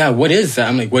like, yeah, what is that?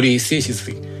 I'm like, what do you see? She's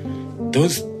like,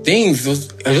 those things,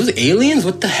 are those aliens?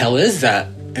 What the hell is that?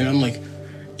 And I'm like,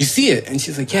 you see it? And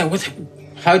she's like, yeah,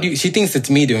 she thinks it's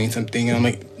me doing something. And I'm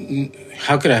like,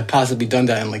 how could I have possibly done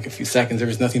that in like a few seconds? There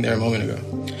was nothing there a moment ago.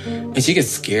 And she gets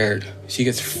scared. She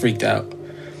gets freaked out.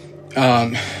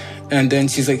 And then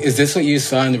she's like, is this what you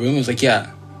saw in the room? I was like,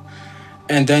 yeah.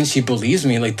 And then she believes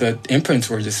me, like the imprints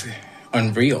were just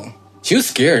unreal. She was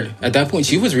scared. At that point,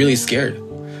 she was really scared.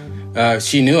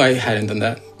 She knew I hadn't done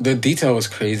that. The detail was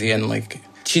crazy, and like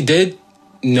she did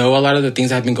know a lot of the things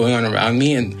that had been going on around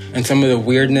me, and some of the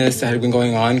weirdness that had been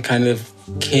going on kind of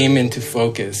came into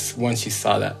focus once she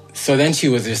saw that. So then she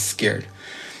was just scared.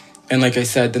 And like I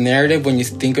said, the narrative, when you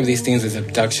think of these things as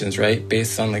abductions, right,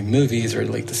 based on like movies or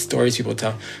like the stories people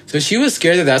tell. So she was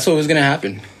scared that that's what was going to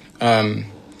happen.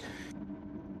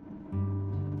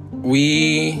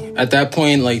 We at that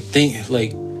point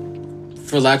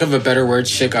for lack of a better word,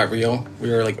 shit got real.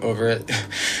 We were like over it.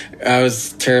 I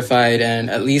was terrified, and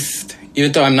at least,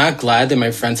 even though I'm not glad that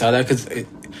my friend saw that, because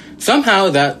somehow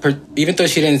even though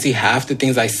she didn't see half the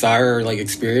things I saw or like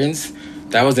experienced,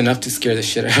 that was enough to scare the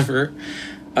shit out of her.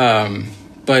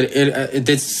 But it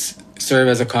did serve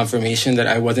as a confirmation that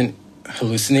I wasn't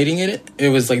hallucinating it. It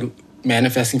was like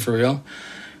manifesting for real.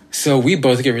 So we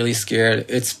both get really scared.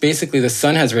 It's basically the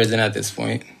sun has risen at this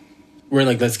point. We're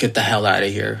like, let's get the hell out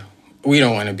of here. We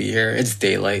don't want to be here. It's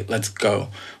daylight. Let's go.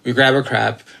 We grab our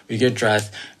crap. We get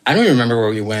dressed. I don't even remember where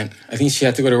we went. I think she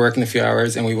had to go to work in a few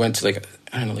hours, and we went to like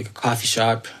a coffee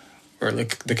shop, or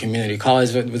like the community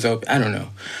college was open. I don't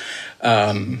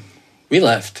know. We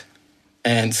left,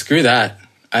 and screw that.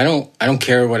 I don't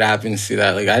care what happens to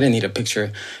that. Like, I didn't need a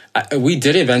picture. We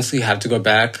did eventually have to go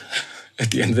back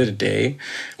at the end of the day.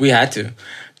 We had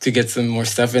to get some more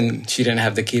stuff, and she didn't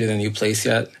have the key to the new place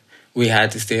yet. We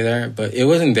had to stay there, but it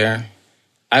wasn't there.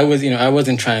 I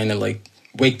wasn't trying to like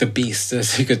wake the beast,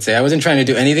 as you could say. I wasn't trying to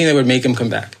do anything that would make him come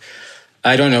back.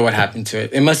 I don't know what happened to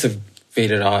it. It must have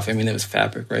faded off. I mean, it was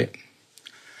fabric, right?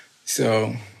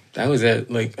 So that was it.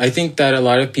 Like, I think that a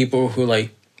lot of people who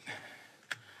like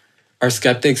are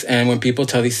skeptics, and when people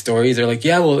tell these stories, they're like,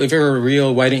 yeah, well, if it were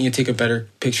real, why didn't you take a better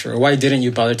picture? Or why didn't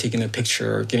you bother taking a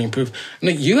picture or getting proof? I'm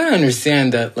like, you gotta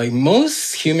understand that like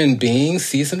most human beings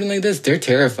see something like this, they're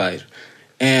terrified.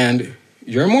 And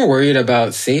you're more worried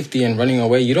about safety and running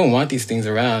away. You don't want these things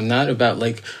around, not about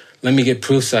like, let me get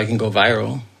proof so I can go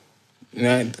viral.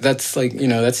 That's like,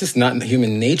 that's just not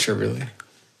human nature, really.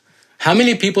 How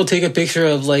many people take a picture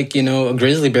of like, a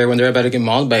grizzly bear when they're about to get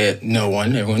mauled by it? No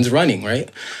one. Everyone's running, right?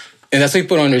 And that's what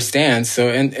people don't understand. So,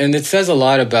 and it says a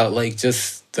lot about like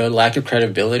just the lack of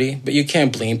credibility, but you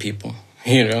can't blame people,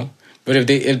 But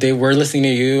if they were listening to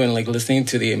you and like listening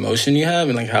to the emotion you have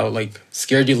and like how like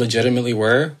scared you legitimately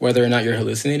were, whether or not you're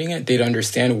hallucinating it, they'd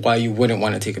understand why you wouldn't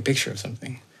want to take a picture of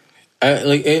something.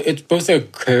 It's both a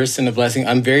curse and a blessing.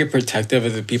 I'm very protective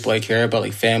of the people I care about,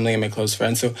 like family and my close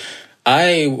friends. So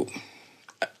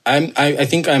I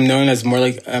think I'm known as more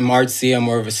like I'm artsy. I'm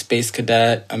more of a space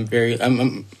cadet.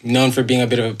 I'm known for being a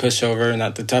bit of a pushover,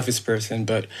 not the toughest person,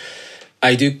 but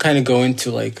I do kind of go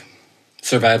into like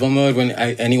survival mode when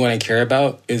anyone I care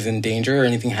about is in danger or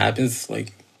anything happens.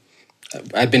 Like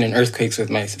I've been in earthquakes with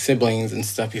my siblings and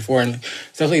stuff before and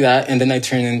stuff like that. And then I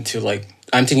turn into like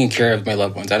I'm taking care of my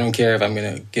loved ones. I don't care if I'm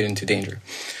going to get into danger.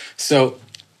 So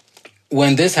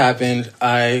when this happened,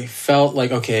 I felt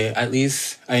like, okay, at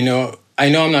least I know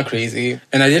I'm not crazy.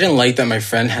 And I didn't like that my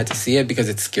friend had to see it because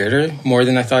it scared her more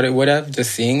than I thought it would have,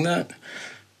 just seeing that.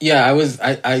 Yeah,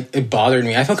 it bothered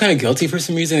me. I felt kind of guilty for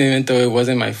some reason, even though it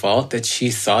wasn't my fault that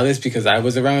she saw this because I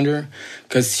was around her.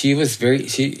 Because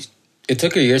it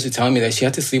took her years to tell me that she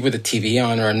had to sleep with a TV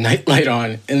on or a nightlight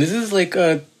on. And this is like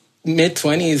a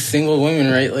mid-20s single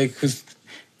woman, right? Like,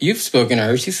 you've spoken to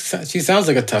her. She sounds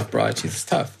like a tough broad. She's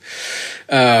tough.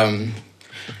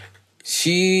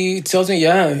 She tells me,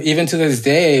 yeah, even to this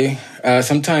day,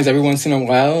 sometimes every once in a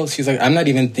while, she's like, I'm not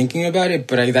even thinking about it,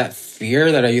 but that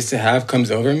fear that I used to have comes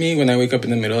over me when I wake up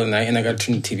in the middle of the night and I got to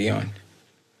turn the TV on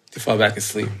to fall back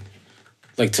asleep,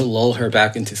 like to lull her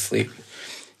back into sleep.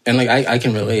 And like, I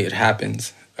can relate. It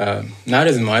happens. Not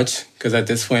as much, because at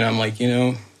this point, I'm like,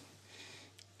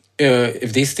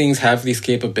 if these things have these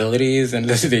capabilities, and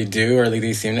they do, or like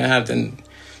they seem to have, then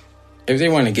if they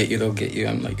want to get you, they'll get you.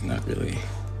 I'm like, not really.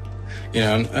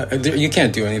 You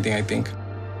can't do anything, I think.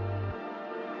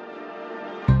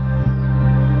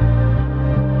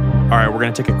 All right, we're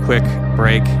going to take a quick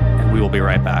break, and we will be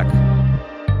right back.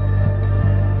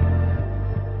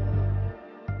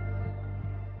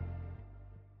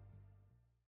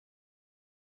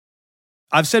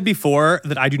 I've said before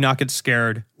that I do not get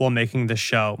scared while making this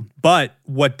show. But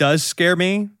what does scare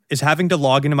me is having to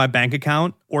log into my bank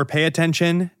account or pay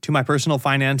attention to my personal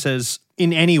finances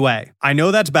in any way. I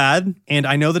know that's bad, and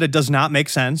I know that it does not make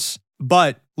sense,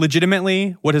 but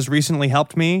legitimately, what has recently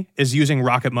helped me is using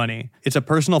Rocket Money. It's a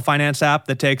personal finance app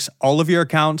that takes all of your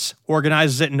accounts,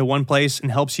 organizes it into one place,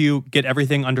 and helps you get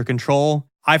everything under control.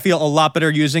 I feel a lot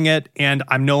better using it, and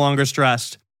I'm no longer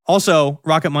stressed. Also,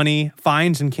 Rocket Money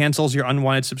finds and cancels your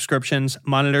unwanted subscriptions,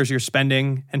 monitors your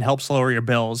spending, and helps lower your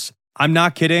bills. I'm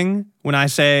not kidding when I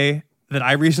say that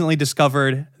I recently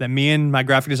discovered that me and my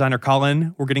graphic designer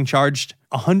Colin were getting charged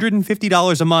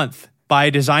 $150 a month by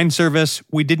a design service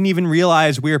we didn't even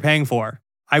realize we were paying for.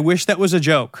 I wish that was a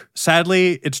joke.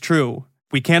 Sadly, it's true.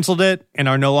 We canceled it and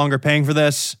are no longer paying for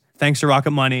this. Thanks to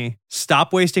Rocket Money.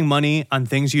 Stop wasting money on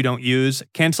things you don't use.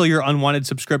 Cancel your unwanted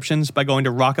subscriptions by going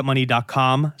to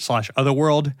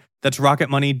rocketmoney.com/otherworld. That's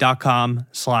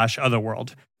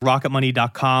rocketmoney.com/otherworld.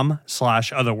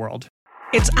 rocketmoney.com/otherworld.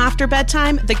 It's after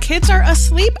bedtime, the kids are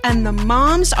asleep, and the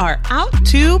moms are out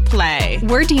to play.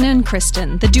 We're Dina and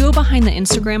Kristen, the duo behind the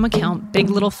Instagram account Big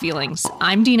Little Feelings.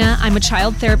 I'm Dina. I'm a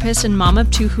child therapist and mom of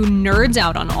two who nerds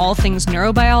out on all things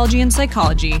neurobiology and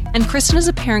psychology. And Kristen is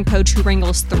a parent coach who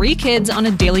wrangles 3 kids on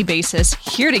a daily basis,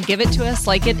 here to give it to us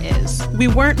like it is. We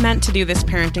weren't meant to do this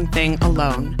parenting thing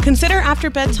alone. Consider After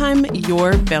Bedtime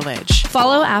your village.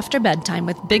 Follow After Bedtime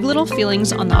with Big Little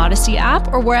Feelings on the Odyssey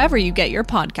app or wherever you get your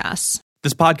podcasts.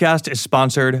 This podcast is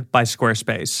sponsored by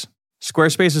Squarespace.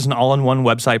 Squarespace is an all-in-one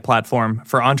website platform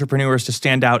for entrepreneurs to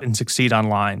stand out and succeed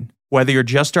online. Whether you're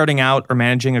just starting out or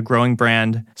managing a growing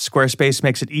brand, Squarespace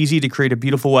makes it easy to create a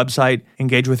beautiful website,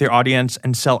 engage with your audience,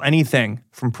 and sell anything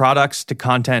from products to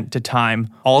content to time,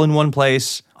 all in one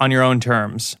place on your own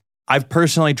terms. I've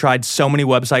personally tried so many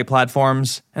website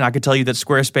platforms, and I can tell you that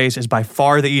Squarespace is by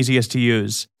far the easiest to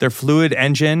use. Their fluid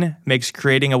engine makes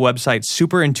creating a website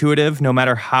super intuitive no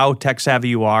matter how tech-savvy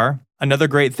you are. Another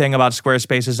great thing about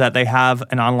Squarespace is that they have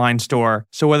an online store.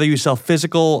 So whether you sell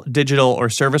physical, digital, or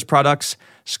service products,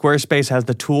 Squarespace has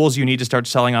the tools you need to start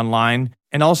selling online.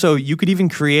 And also, you could even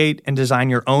create and design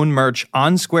your own merch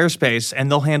on Squarespace,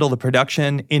 and they'll handle the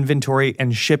production, inventory,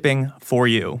 and shipping for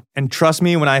you. And trust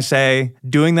me when I say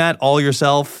doing that all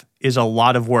yourself is a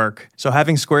lot of work. So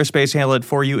having Squarespace handle it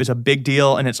for you is a big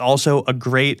deal, and it's also a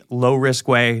great low-risk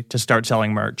way to start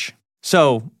selling merch.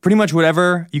 So pretty much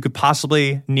whatever you could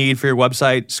possibly need for your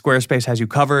website, Squarespace has you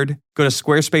covered. Go to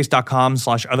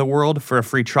squarespace.com/otherworld for a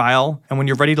free trial. And when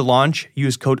you're ready to launch,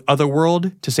 use code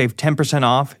OTHERWORLD to save 10%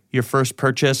 off your first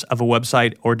purchase of a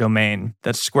website or domain.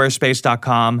 That's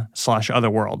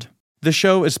squarespace.com/otherworld. This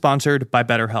show is sponsored by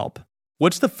BetterHelp.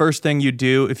 What's the first thing you'd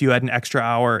do if you had an extra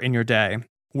hour in your day?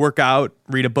 Work out,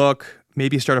 read a book,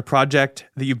 maybe start a project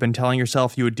that you've been telling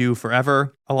yourself you would do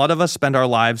forever. A lot of us spend our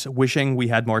lives wishing we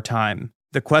had more time.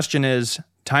 The question is,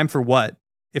 time for what?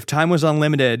 If time was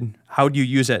unlimited, how would you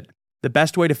use it? The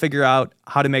best way to figure out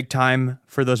how to make time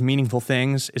for those meaningful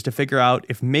things is to figure out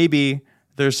if maybe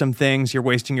there's some things you're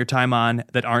wasting your time on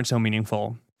that aren't so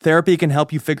meaningful. Therapy can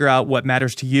help you figure out what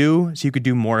matters to you so you could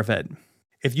do more of it.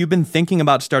 If you've been thinking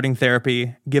about starting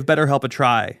therapy, give BetterHelp a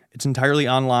try. It's entirely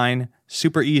online,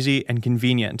 super easy, and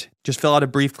convenient. Just fill out a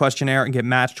brief questionnaire and get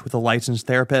matched with a licensed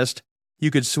therapist.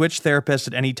 You could switch therapists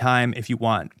at any time if you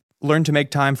want. Learn to make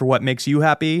time for what makes you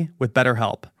happy with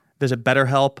BetterHelp. Visit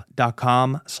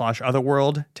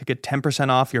betterhelp.com/otherworld to get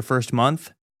 10% off your first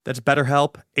month. That's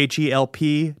BetterHelp,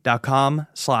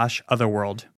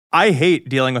 HELP.com/otherworld. I hate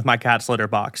dealing with my cat's litter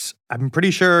box. I'm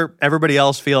pretty sure everybody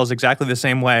else feels exactly the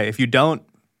same way. If you don't,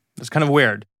 it's kind of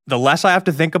weird. The less I have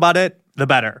to think about it, the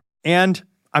better. And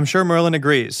I'm sure Merlin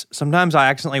agrees. Sometimes I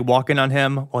accidentally walk in on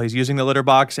him while he's using the litter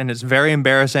box, and it's very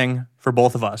embarrassing for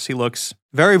both of us. He looks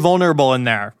very vulnerable in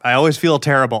there. I always feel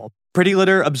terrible. Pretty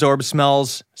Litter absorbs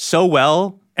smells so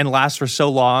well and lasts for so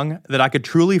long that I could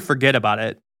truly forget about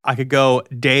it. I could go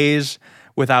days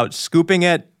without scooping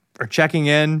it or checking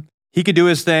in. He could do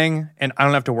his thing, and I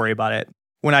don't have to worry about it.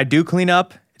 When I do clean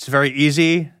up, it's very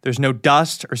easy. There's no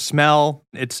dust or smell.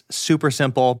 It's super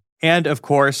simple. And of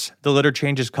course, the litter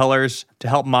changes colors to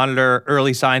help monitor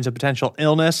early signs of potential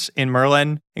illness in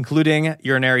Merlin, including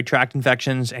urinary tract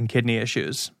infections and kidney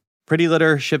issues. Pretty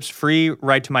Litter ships free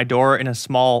right to my door in a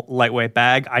small, lightweight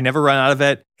bag. I never run out of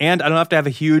it, and I don't have to have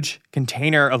a huge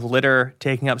container of litter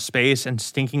taking up space and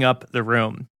stinking up the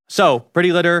room. So,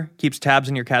 Pretty Litter keeps tabs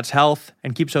on your cat's health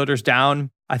and keeps odors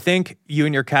down. I think you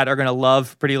and your cat are going to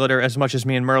love Pretty Litter as much as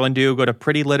me and Merlin do. Go to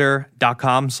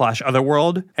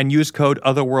prettylitter.com/otherworld and use code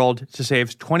otherworld to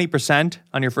save 20%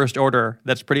 on your first order.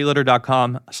 That's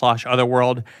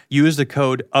prettylitter.com/otherworld. Use the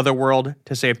code otherworld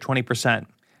to save 20%.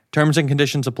 Terms and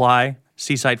conditions apply.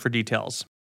 See site for details.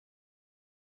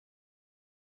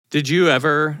 Did you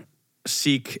ever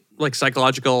seek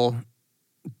psychological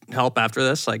help after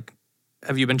this?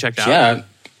 Have you been checked out? Yeah.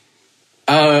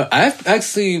 I've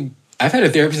had a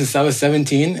therapist since I was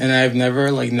 17, and I've never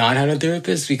not had a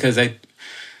therapist because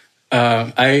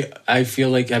I feel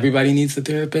like everybody needs a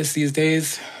therapist these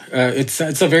days. It's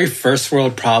a very first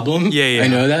world problem. Yeah. I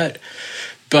know that.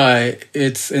 But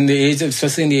it's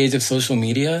especially in the age of social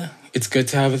media, it's good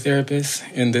to have a therapist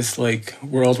in this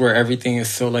world where everything is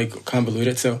so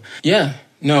convoluted. So yeah.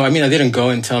 No, I didn't go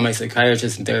and tell my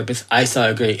psychiatrist and therapist, I saw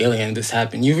a gray alien, this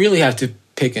happened. You really have to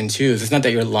pick and choose. It's not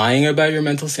that you're lying about your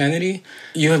mental sanity.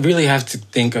 You really have to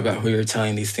think about who you're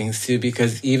telling these things to,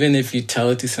 because even if you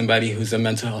tell it to somebody who's a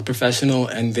mental health professional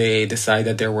and they decide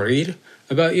that they're worried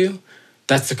about you,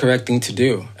 that's the correct thing to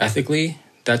do. Ethically,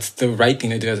 that's the right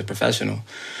thing to do as a professional.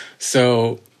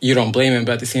 So you don't blame him,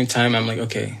 but at the same time, I'm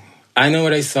okay, I know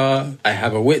what I saw. I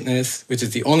have a witness, which is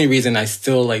the only reason I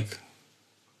still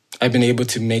I've been able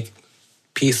to make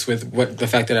peace with the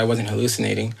fact that I wasn't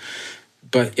hallucinating.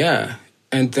 But yeah,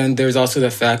 and then there's also the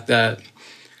fact that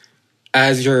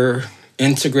as you're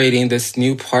integrating this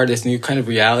new kind of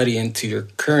reality into your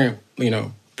current,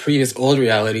 previous old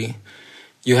reality,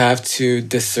 you have to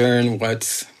discern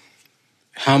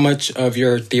how much of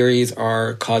your theories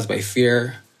are caused by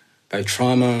fear, by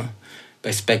trauma,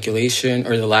 by speculation,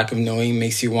 or the lack of knowing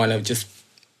makes you want to just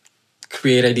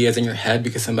create ideas in your head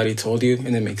because somebody told you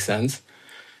and it makes sense.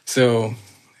 So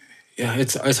yeah,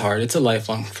 it's hard. It's a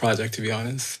lifelong project, to be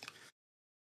honest.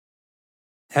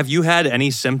 Have you had any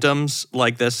symptoms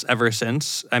like this ever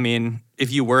since?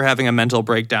 If you were having a mental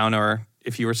breakdown or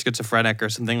if you were schizophrenic or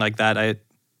something like that, I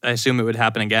assume it would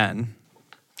happen again.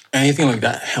 Anything like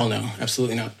that? Hell no.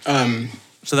 Absolutely not.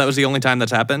 So that was the only time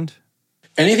that's happened?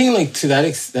 Anything to that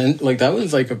extent, that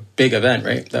was a big event,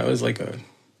 right? That was a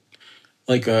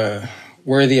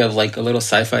worthy of a little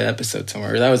sci-fi episode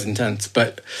somewhere. That was intense.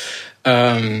 But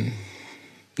no,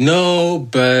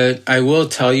 but I will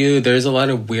tell you there's a lot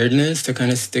of weirdness that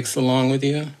kind of sticks along with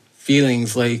you.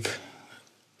 Feelings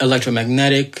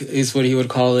electromagnetic is what he would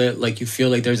call it. You feel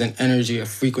there's an energy, a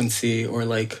frequency, or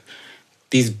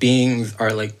these beings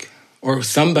are or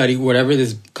somebody, whatever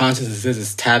this consciousness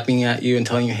is tapping at you and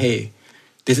telling you, hey,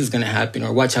 this is going to happen,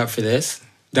 or watch out for this.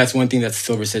 That's one thing that's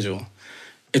still residual.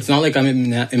 It's not like I'm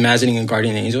imagining a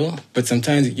guardian angel, but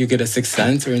sometimes you get a sixth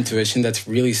sense or intuition that's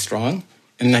really strong,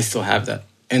 and I still have that.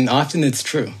 And often it's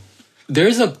true. I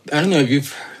don't know if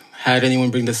you've had anyone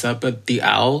bring this up, but the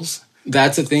owls,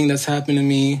 that's a thing that's happened to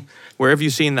me. Where have you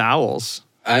seen the owls?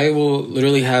 I will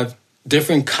literally have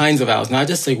different kinds of owls, not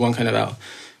just one kind of owl.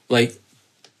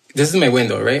 This is my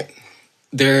window, right?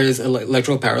 There's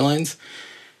electrical power lines.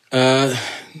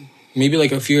 Maybe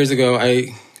a few years ago,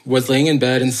 I was laying in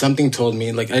bed and something told me,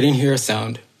 I didn't hear a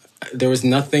sound. There was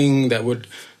nothing that would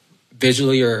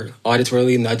visually or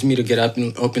auditorily nudge me to get up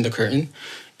and open the curtain.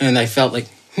 And I felt let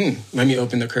me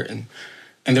open the curtain.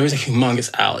 And there was a humongous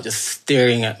owl just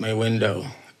staring at my window.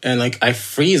 And like I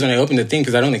freeze when I open the thing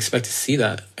because I don't expect to see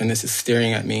that. And this is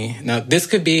staring at me. Now, this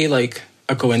could be like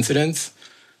a coincidence.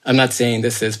 I'm not saying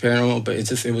this is paranormal, but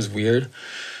it was weird.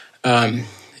 And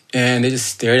it just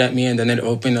stared at me, and then it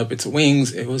opened up its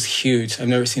wings. It was huge. I've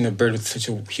never seen a bird with such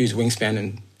a huge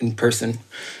wingspan in person.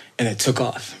 And it took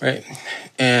off, right?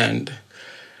 And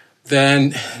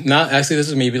then, this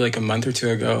was maybe like a month or two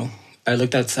ago. I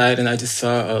looked outside and I just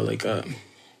saw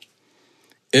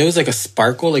it was like a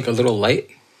sparkle, like a little light.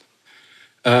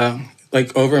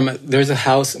 There's a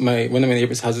house, one of my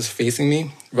neighbor's houses facing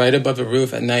me. Right above the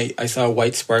roof at night, I saw a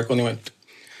white sparkle,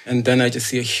 and then I just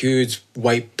see a huge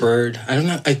white bird. I don't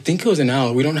know, I think it was an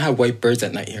owl. We don't have white birds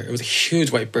at night here. It was a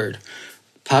huge white bird.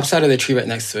 Pops out of the tree right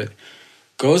next to it,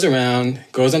 goes around,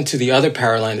 goes onto the other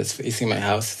power line that's facing my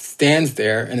house, stands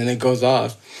there, and then it goes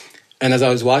off. And as I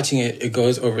was watching it, it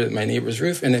goes over my neighbor's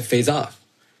roof and it fades off.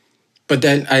 But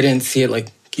then I didn't see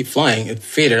it keep flying. It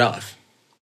faded off.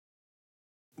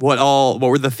 What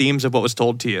were the themes of what was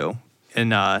told to you in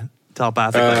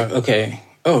telepathically? Okay.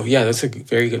 Oh, yeah, that's a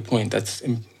very good point. That's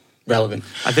relevant.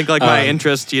 I think my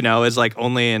interest, is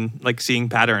only in seeing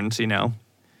patterns,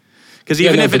 Because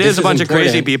even if it is a bunch of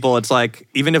crazy people, it's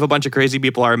even if a bunch of crazy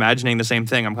people are imagining the same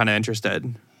thing, I'm kind of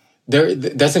interested.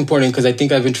 That's important because I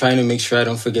think I've been trying to make sure I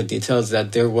don't forget details,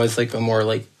 that there was a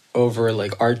more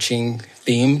arching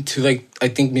theme to I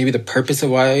think maybe the purpose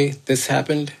of why this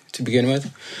happened to begin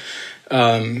with.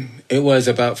 It was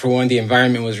about, for one, the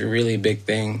environment was a really big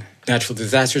thing. Natural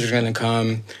disasters are going to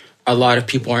come. A lot of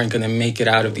people aren't going to make it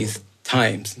out of these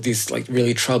times, these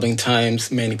really troubling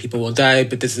times. Many people will die,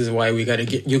 but this is why you got to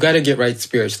get right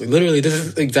spiritually. Literally, this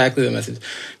is exactly the message.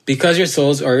 Because your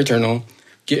souls are eternal,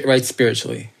 get right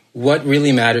spiritually. What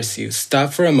really matters to you?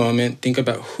 Stop for a moment. Think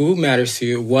about who matters to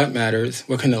you, what matters,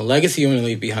 what kind of legacy you want to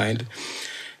leave behind.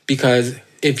 Because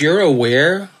if you're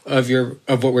aware of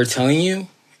what we're telling you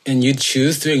and you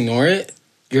choose to ignore it,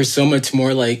 you're so much more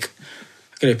how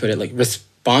can I put it,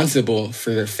 responsible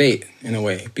for your fate in a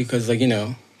way. Because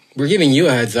we're giving you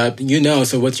a heads up,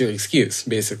 so what's your excuse,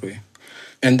 basically?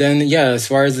 And then, as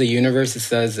far as the universe, it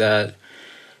says that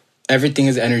everything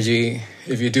is energy.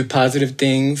 If you do positive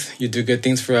things, you do good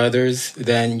things for others,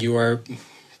 then you are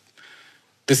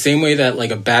the same way that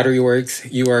a battery works.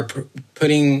 You are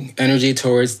putting energy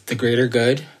towards the greater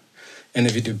good. And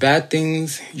if you do bad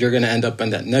things, you're going to end up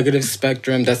on that negative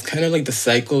spectrum. That's kind of the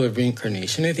cycle of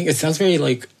reincarnation, I think. It sounds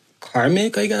very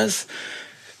karmic, I guess,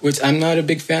 which I'm not a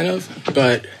big fan of.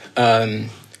 But kind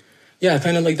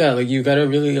of like that. You got to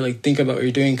really think about what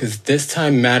you're doing, because this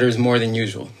time matters more than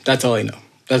usual. That's all I know.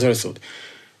 That's what I was told.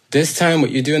 This time,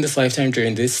 what you do in this lifetime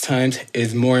during this time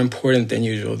is more important than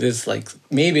usual. This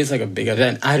maybe it's a big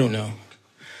event. I don't know.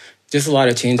 Just a lot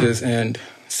of changes, and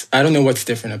I don't know what's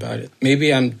different about it. Maybe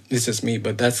it's just me,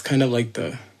 but that's kind of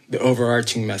the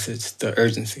overarching message, the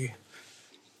urgency.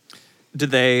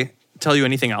 Did they tell you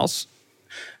anything else?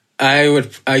 I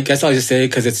guess I'll just say,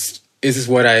 because this is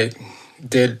what I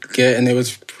did get, and it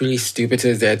was pretty stupid to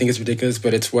this day. I think it's ridiculous,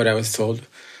 but it's what I was told.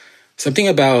 Something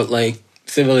about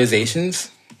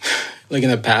civilizations, in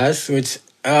the past, which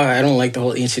I don't like the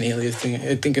whole ancient aliens thing.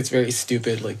 I think it's very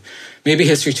stupid. Maybe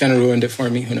History Channel ruined it for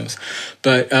me. Who knows?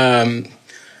 But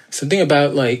something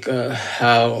about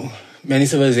how many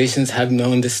civilizations have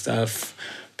known this stuff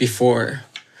before,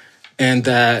 and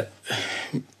that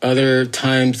other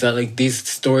times that these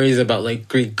stories about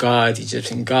Greek gods,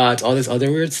 Egyptian gods, all this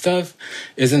other weird stuff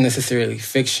isn't necessarily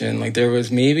fiction. There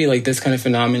was maybe this kind of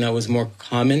phenomena was more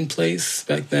commonplace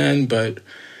back then, but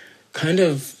kind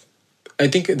of, I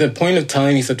think the point of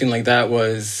telling me something like that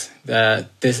was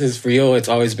that this is real. It's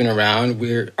always been around.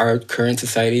 Our current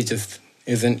society just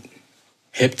isn't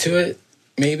hip to it,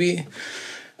 maybe.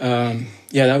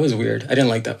 That was weird. I didn't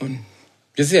like that one.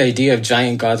 Just the idea of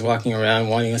giant gods walking around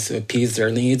wanting us to appease their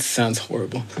needs sounds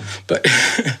horrible. But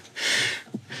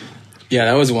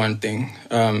that was one thing.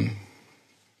 I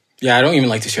don't even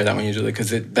like to share that one usually,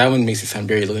 because that one makes it sound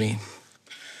very loony.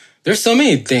 There's so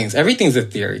many things. Everything's a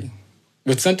theory.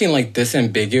 With something this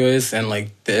ambiguous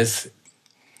and this,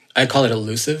 I call it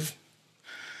elusive.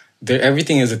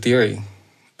 Everything is a theory.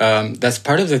 That's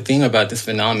part of the thing about this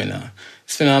phenomena.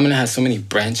 This phenomena has so many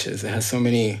branches. It has so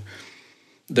many.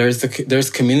 There's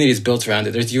communities built around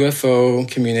it. There's UFO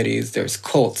communities. There's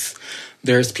cults.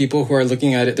 There's people who are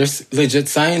looking at it. There's legit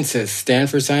scientists,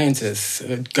 Stanford scientists,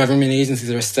 government agencies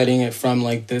that are studying it from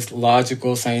this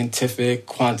logical, scientific,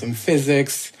 quantum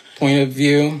physics point of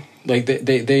view.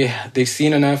 They've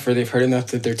seen enough, or they've heard enough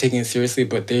that they're taking it seriously,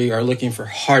 but they are looking for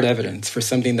hard evidence for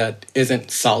something that isn't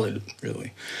solid,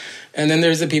 really. And then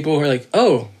there's the people who are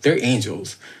oh, they're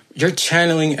angels. you're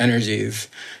channeling energies,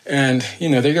 and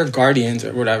they're your guardians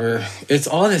or whatever. It's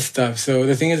all this stuff. So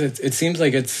the thing is, it seems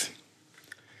like it's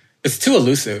too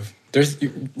elusive.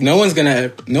 No one's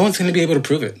gonna be able to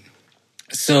prove it.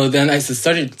 So then I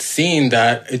started seeing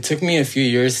that it took me a few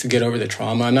years to get over the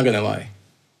trauma. I'm not gonna lie,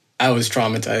 I was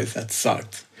traumatized. That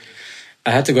sucked.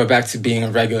 I had to go back to being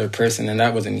a regular person, and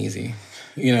that wasn't easy.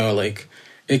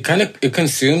 It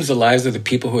consumes the lives of the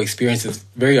people who experience this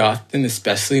very often,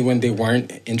 especially when they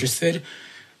weren't interested.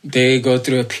 They go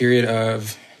through a period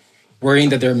of worrying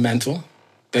that they're mental,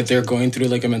 that they're going through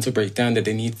like a mental breakdown, that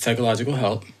they need psychological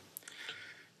help.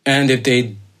 And if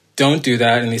they don't do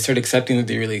that and they start accepting that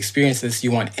they really experience this, you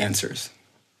want answers.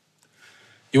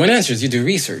 You do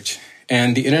research.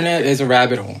 And the internet is a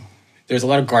rabbit hole. There's a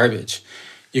lot of garbage.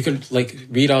 You could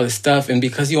read all this stuff, and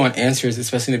because you want answers,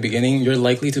 especially in the beginning, you're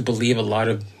likely to believe a lot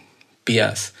of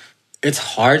BS. It's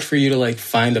hard for you to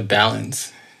find a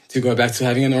balance, to go back to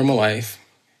having a normal life,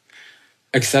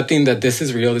 accepting that this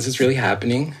is real, this is really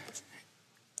happening,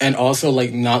 and also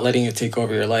not letting it take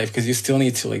over your life, because you still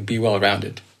need to be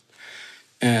well-rounded.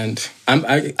 And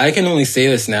I can only say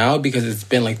this now because it's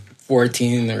been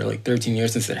 14 or 13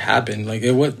 years since it happened.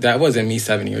 That wasn't me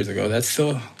 7 years ago. That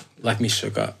still left me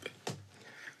shook up.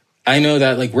 I know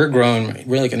that we're grown,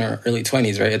 we're in our early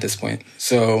 20s, right, at this point.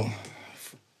 So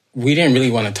we didn't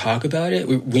really want to talk about it.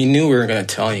 We knew we weren't going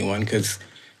to tell anyone because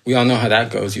we all know how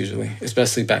that goes usually,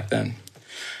 especially back then.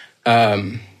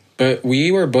 But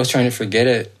we were both trying to forget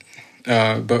it.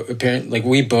 But apparently,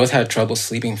 we both had trouble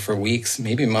sleeping for weeks,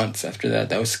 maybe months after that.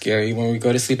 That was scary. When we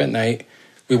go to sleep at night,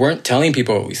 we weren't telling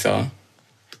people what we saw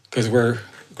because we're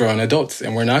grown adults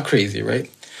and we're not crazy, right?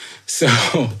 So,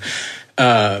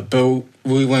 but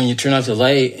when you turn off the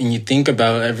light and you think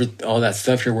about all that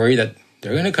stuff, you're worried that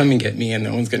they're going to come and get me and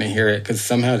no one's going to hear it because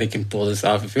somehow they can pull this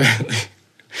off, apparently.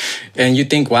 And you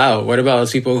think, wow, what about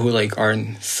those people who are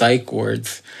in psych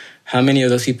wards? How many of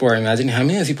those people are imagining? How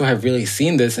many of those people have really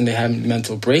seen this and they have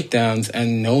mental breakdowns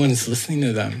and no one's listening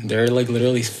to them? They're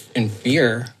literally in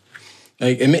fear.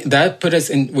 That put us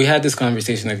in. We had this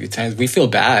conversation a few times. We feel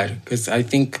bad because I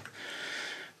feel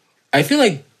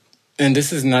like, and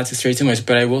this is not to stray too much,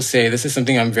 but I will say this is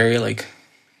something I'm very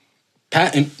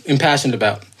impassioned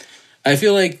about. I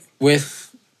feel like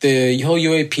with the whole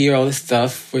UAP or all this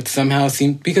stuff, which somehow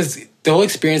seemed, because the whole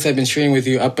experience I've been sharing with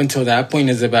you up until that point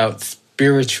is about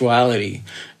spirituality,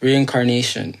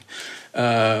 reincarnation,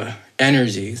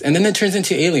 energies, and then it turns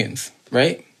into aliens,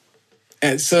 right?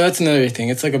 And so that's another thing.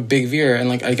 It's a big veer,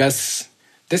 and I guess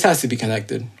this has to be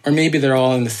connected, or maybe they're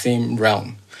all in the same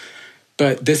realm.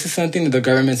 But this is something that the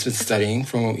government's been studying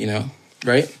from,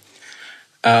 right?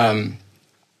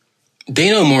 They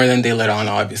know more than they let on,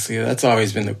 obviously. That's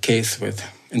always been the case with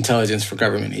intelligence for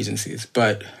government agencies.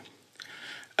 But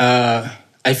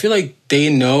I feel like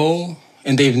they know,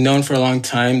 and they've known for a long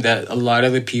time, that a lot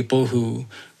of the people who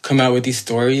come out with these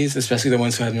stories, especially the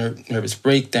ones who have nervous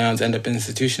breakdowns, end up in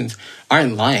institutions,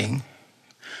 aren't lying.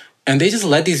 And they just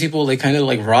let these people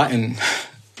rot in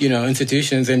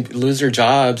institutions and lose their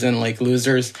jobs and lose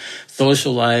their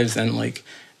social lives and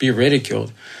be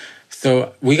ridiculed.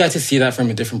 So we got to see that from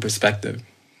a different perspective.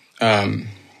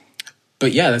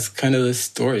 But yeah, that's kind of the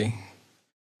story.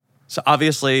 So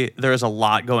obviously there is a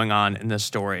lot going on in this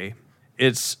story.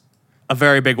 It's a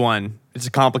very big one. It's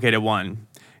a complicated one.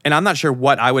 And I'm not sure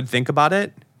what I would think about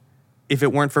it if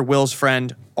it weren't for Will's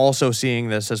friend also seeing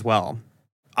this as well.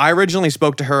 I originally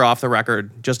spoke to her off the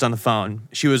record, just on the phone.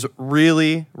 She was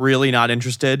really, really not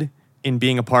interested in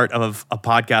being a part of a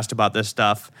podcast about this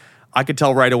stuff. I could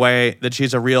tell right away that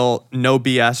she's a real no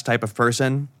BS type of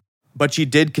person. But she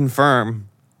did confirm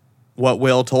what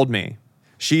Will told me.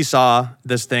 She saw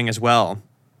this thing as well.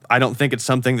 I don't think it's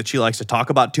something that she likes to talk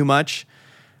about too much.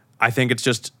 I think it's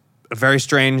just a very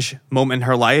strange moment in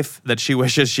her life that she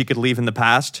wishes she could leave in the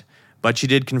past. But she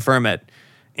did confirm it.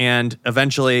 And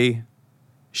eventually,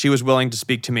 she was willing to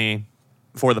speak to me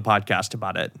for the podcast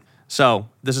about it. So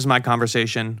this is my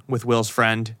conversation with Will's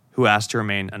friend who asked to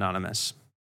remain anonymous.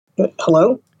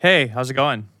 Hello? Hey, how's it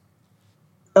going?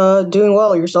 Doing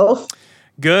well. Yourself?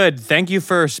 Good. Thank you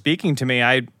for speaking to me.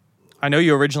 I know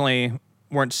you originally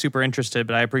weren't super interested,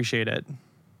 but I appreciate it.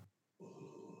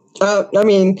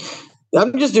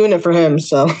 I'm just doing it for him,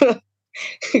 so,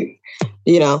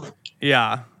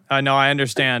 Yeah. No, I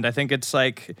understand. I think it's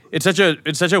such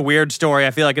a weird story.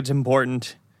 I feel like it's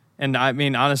important. And I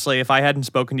mean, honestly, if I hadn't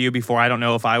spoken to you before, I don't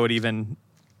know if I would even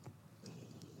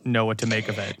know what to make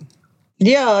of it.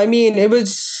 Yeah, it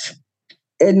was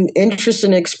an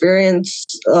interesting experience.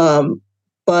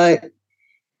 But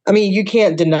you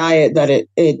can't deny it that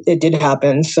it did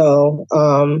happen. So,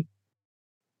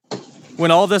 when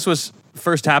all this was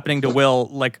first happening to Will,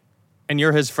 like, and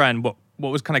you're his friend, what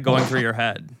was kind of going through your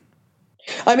head?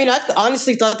 I mean, I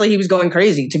honestly thought that he was going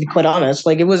crazy, to be quite honest.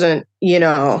 Like, it wasn't,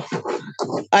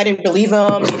 I didn't believe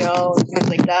him, things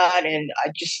like that. And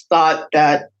I just thought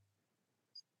that,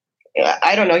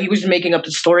 I don't know, he was making up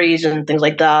the stories and things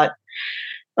like that.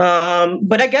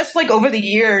 But I guess, like, over the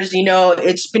years,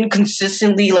 it's been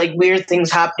consistently, like, weird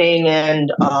things happening.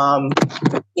 And,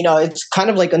 it's kind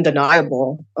of, like,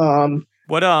 undeniable.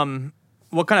 What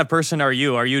kind of person are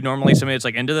you? Are you normally somebody that's,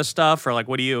 like, into this stuff? Or, like,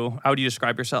 how would you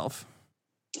describe yourself?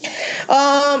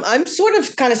 I'm sort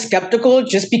of kind of skeptical,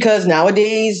 just because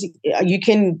nowadays you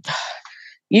can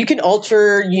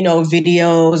alter,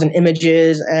 videos and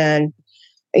images, and,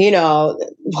 a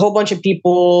whole bunch of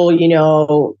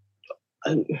people,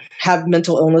 have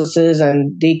mental illnesses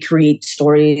and they create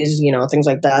stories, things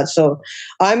like that. So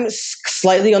I'm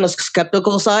slightly on the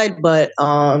skeptical side, but,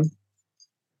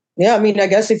 yeah, I mean, I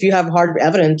guess if you have hard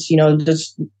evidence,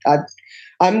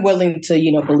 I'm willing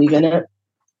to, believe in it.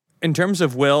 In terms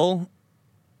of Will,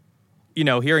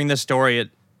 hearing this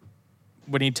story,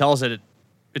 when he tells it,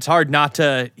 it's hard not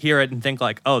to hear it and think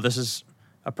like, oh, this is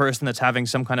a person that's having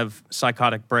some kind of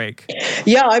psychotic break.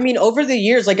 Yeah, I mean, over the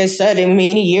years, like I said, in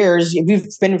many years, we've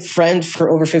been friends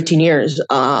for over 15 years.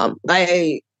 I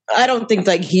don't think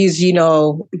that he's,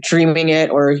 dreaming it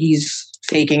or he's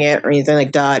faking it or anything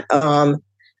like that.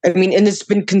 I mean, and it's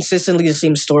been consistently the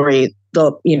same story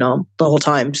the whole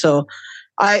time. So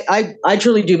I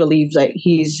truly do believe that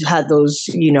he's had those,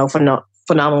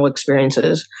 phenomenal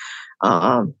experiences.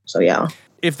 So yeah.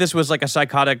 If this was like a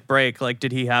psychotic break, like,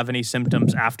 did he have any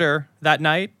symptoms after that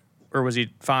night, or was he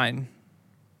fine?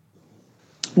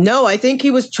 No, I think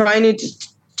he was trying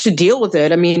to deal with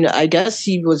it. I mean, I guess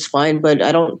he was fine, but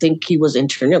I don't think he was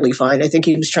internally fine. I think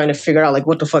he was trying to figure out, like,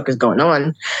 what the fuck is going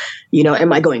on?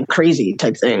 Am I going crazy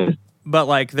type thing? But,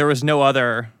 like, there was no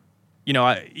other,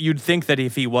 you'd think that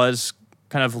if he was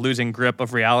kind of losing grip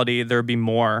of reality, there'd be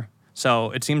more.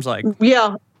 So it seems like...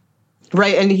 Yeah,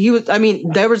 right. And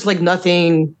there was, like,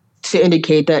 nothing to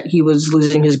indicate that he was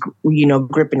losing his,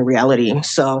 grip in reality.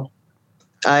 So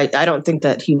I don't think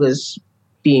that he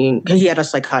had a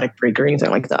psychotic break or anything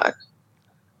like that.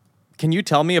 Can you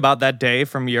tell me about that day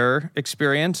from your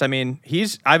experience? I mean,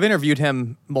 I've interviewed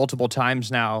him multiple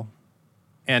times now,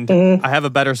 and I have a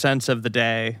better sense of the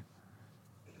day,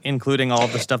 including all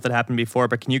of the stuff that happened before.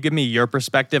 But can you give me your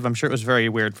perspective? I'm sure it was very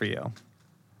weird for you.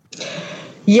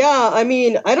 Yeah, I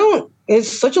mean, it's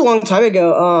such a long time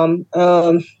ago.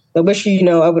 I wish,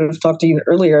 I would have talked to you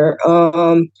earlier.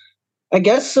 I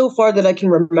guess so far that I can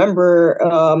remember,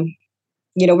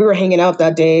 we were hanging out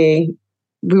that day.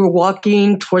 We were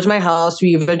walking towards my house.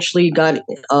 We eventually got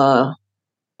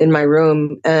in my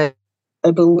room, and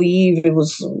I believe it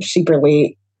was super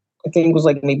late. I think it was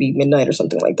like maybe midnight or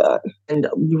something like that. And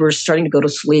we were starting to go to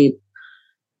sleep.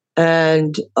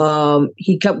 And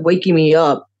he kept waking me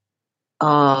up,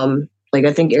 like,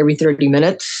 I think every 30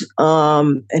 minutes.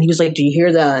 And he was like, "Do you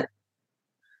hear that?"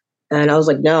 And I was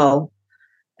like, "No."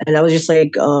 And I was just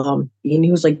like, and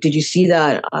he was like, "Did you see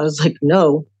that?" I was like,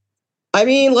 "No." I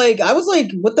mean, like, I was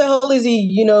like, what the hell is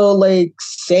he, like,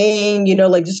 saying,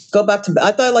 like, just go back to bed.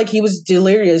 I thought, like, he was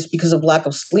delirious because of lack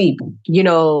of sleep.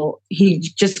 He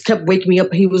just kept waking me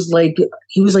up. He was like,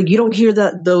 "You don't hear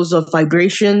those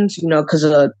vibrations, because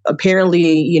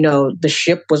apparently, the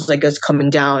ship was, I guess, coming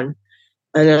down.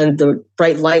 And then the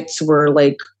bright lights were,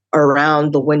 like,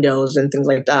 around the windows and things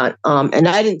like that. And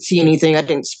I didn't see anything. I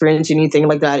didn't experience anything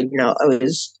like that. I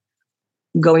was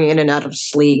going in and out of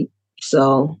sleep.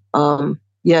 So,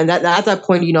 yeah, and at that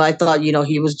point, I thought,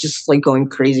 he was just, like, going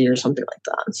crazy or something like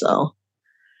that. So,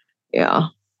 yeah.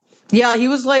 Yeah, he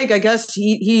was like, I guess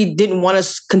he didn't want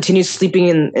us continue sleeping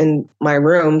in my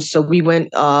room. So we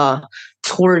went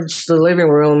towards the living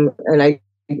room, and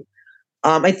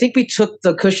I think we took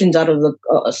the cushions out of the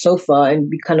sofa,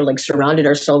 and we kind of, like, surrounded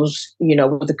ourselves,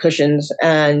 with the cushions.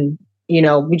 And,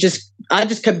 I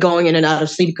just kept going in and out of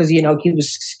sleep because, he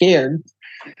was scared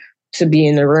to be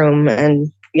in the room.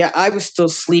 And yeah, I was still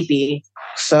sleepy.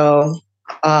 So,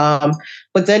 but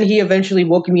then he eventually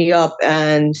woke me up,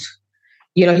 and,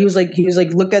 he was like, "Do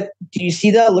you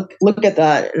see that? Look at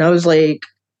that." And I was like,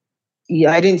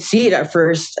 yeah, I didn't see it at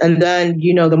first. And then,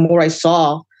 the more I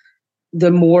saw,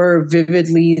 the more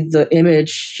vividly the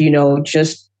image,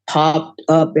 just popped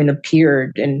up and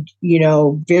appeared, and,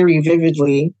 very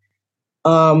vividly,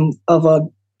 of a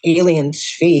alien's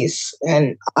face.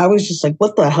 And I was just like,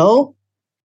 what the hell?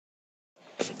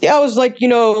 Yeah, I was like,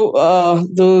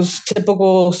 those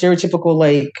stereotypical,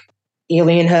 like,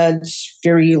 alien heads,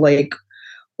 very, like,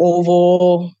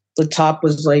 oval. The top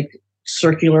was, like,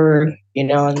 circular,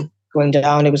 and going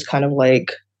down. It was kind of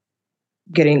like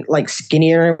getting like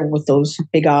skinnier with those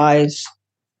big eyes.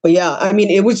 But yeah, I mean,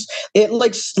 it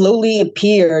like slowly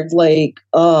appeared like,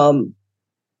 I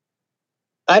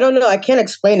don't know. I can't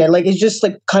explain it. Like, it's just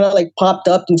like kind of like popped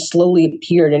up and slowly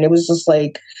appeared. And it was just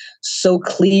like so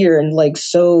clear and like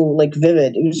so like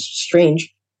vivid. It was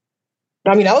strange.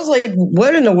 I mean, I was like,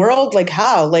 what in the world? Like,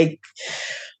 how? Like,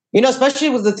 especially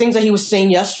with the things that he was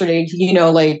saying yesterday,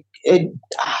 like it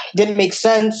didn't make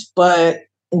sense. But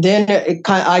then it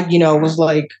kind of, was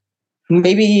like,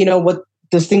 maybe, what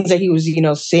the things that he was,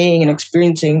 saying and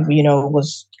experiencing,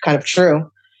 was kind of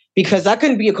true. Because that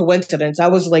couldn't be a coincidence. I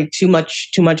was like too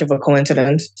much of a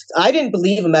coincidence. I didn't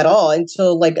believe him at all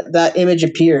until like that image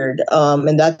appeared.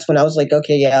 And that's when I was like,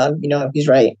 okay, yeah, he's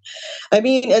right. I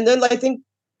mean, and then I think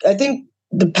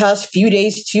the past few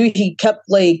days too, he kept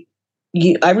like,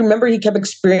 I remember he kept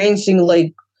experiencing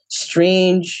like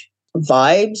strange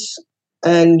vibes.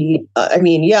 And I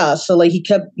mean, yeah, so like he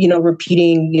kept,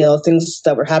 repeating, things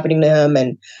that were happening to him.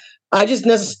 And I just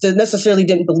necessarily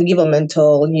didn't believe him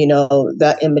until,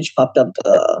 that image popped up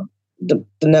the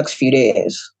next few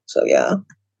days. So, yeah.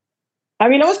 I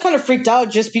mean, I was kind of freaked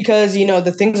out just because,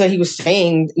 the things that he was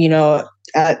saying,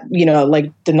 at,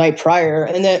 like the night prior.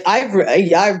 And then I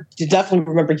definitely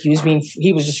remember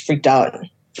he was just freaked out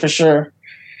for sure.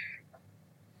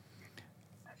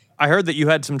 I heard that you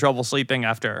had some trouble sleeping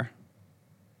after.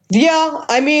 Yeah,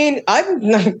 I mean, I'm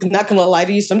not gonna lie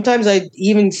to you. Sometimes I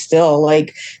even still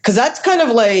like, because that's kind of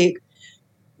like,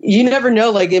 you never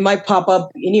know, like it might pop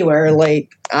up anywhere.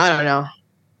 Like, I don't know.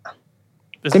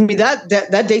 I mean, that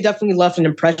day definitely left an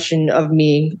impression of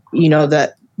me,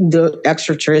 that the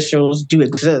extraterrestrials do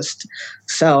exist.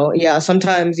 So yeah,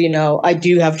 sometimes, I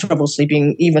do have trouble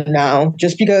sleeping even now,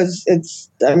 just because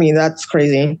that's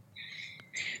crazy.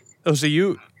 Oh, so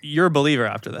you're a believer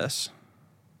after this?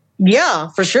 Yeah,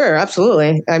 for sure.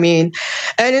 Absolutely. I mean,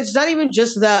 and it's not even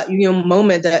just that,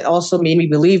 moment that also made me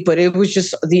believe, but it was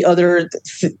just the other,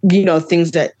 things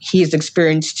that he's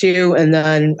experienced too. And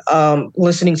then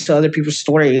listening to other people's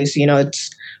stories,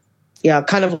 it's,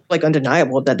 kind of like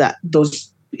undeniable that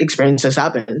those experiences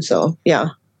happen. So, yeah.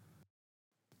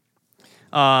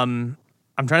 I'm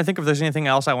trying to think if there's anything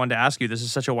else I wanted to ask you. This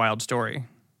is such a wild story.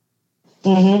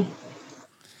 Mm-hmm.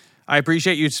 I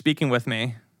appreciate you speaking with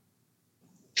me.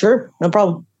 Sure, no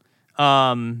problem.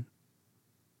 How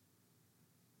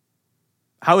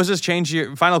has this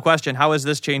changed final question, how has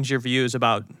this changed your views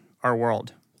about our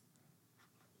world?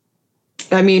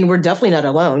 I mean, we're definitely not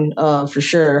alone, for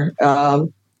sure. I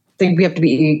think we have to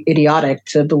be idiotic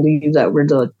to believe that we're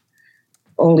the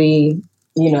only,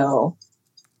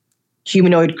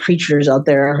 humanoid creatures out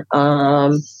there.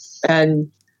 And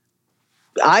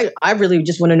I really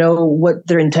just want to know what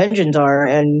their intentions are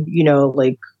and,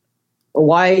 like,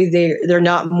 why they're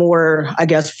not more, I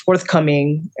guess,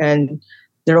 forthcoming, and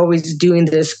they're always doing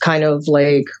this kind of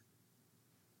like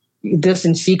this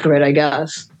in secret, I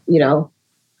guess,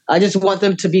 I just want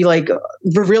them to be like,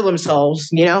 reveal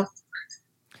themselves,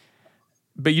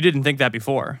 But you didn't think that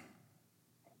before.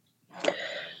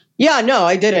 Yeah, no,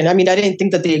 I didn't. I mean, I didn't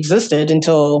think that they existed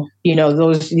until,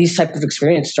 these type of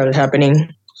experiences started happening.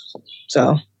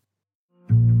 So.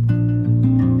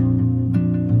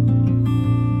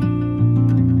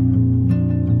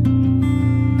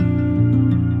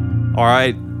 All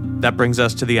right, that brings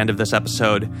us to the end of this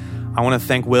episode. I want to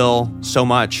thank Will so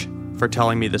much for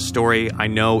telling me this story. I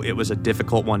know it was a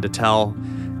difficult one to tell.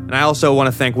 And I also want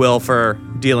to thank Will for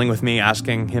dealing with me,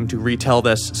 asking him to retell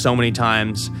this so many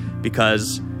times,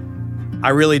 because I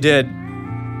really did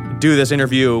do this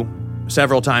interview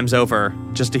several times over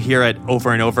just to hear it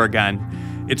over and over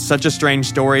again. It's such a strange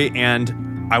story,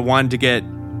 and I wanted to get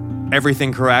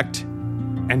everything correct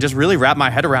and just really wrap my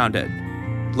head around it.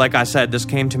 Like I said, this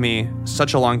came to me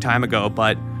such a long time ago,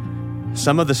 but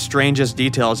some of the strangest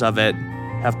details of it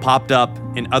have popped up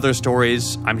in other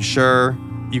stories. I'm sure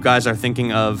you guys are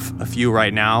thinking of a few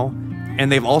right now, and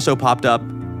they've also popped up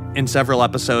in several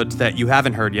episodes that you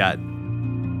haven't heard yet.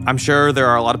 I'm sure there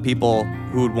are a lot of people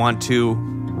who would want to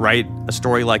write a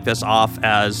story like this off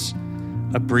as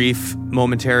a brief,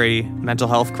 momentary mental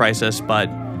health crisis, but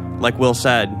like Will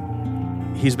said,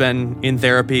 he's been in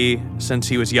therapy since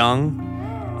he was young.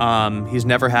 He's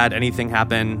never had anything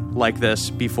happen like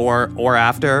this before or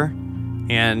after.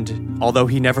 And although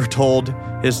he never told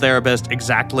his therapist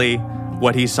exactly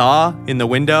what he saw in the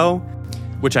window,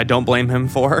 which I don't blame him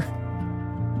for,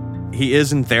 he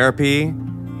is in therapy.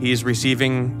 He's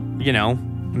receiving,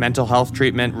 mental health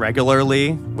treatment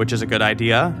regularly, which is a good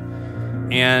idea.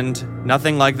 And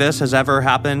nothing like this has ever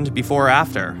happened before or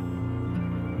after.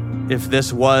 If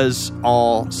this was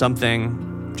all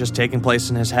something just taking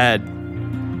place in his head,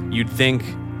 you'd think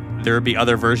there would be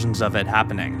other versions of it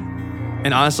happening.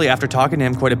 And honestly, after talking to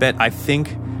him quite a bit, I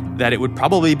think that it would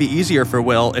probably be easier for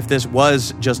Will if this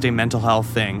was just a mental health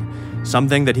thing,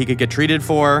 something that he could get treated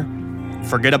for,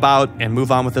 forget about, and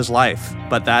move on with his life.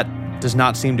 But that does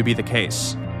not seem to be the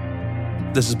case.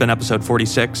 This has been episode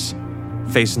 46,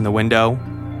 Facing the Window,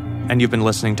 and you've been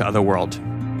listening to Otherworld.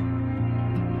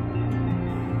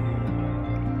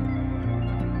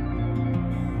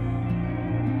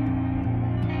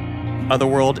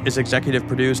 Otherworld is executive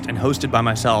produced and hosted by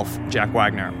myself, Jack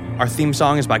Wagner. Our theme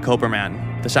song is by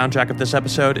Coberman. The soundtrack of this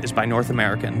episode is by North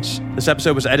Americans. This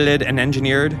episode was edited and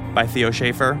engineered by Theo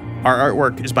Schaefer. Our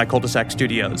artwork is by Cul-de-sac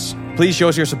Studios. Please show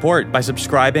us your support by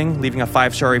subscribing, leaving a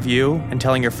 5-star review, and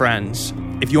telling your friends.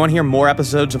 If you want to hear more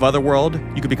episodes of Otherworld,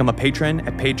 you can become a patron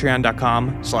at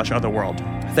patreon.com/otherworld.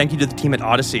 Thank you to the team at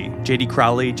Odyssey: JD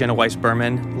Crowley, Jenna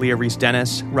Weiss-Berman, Leah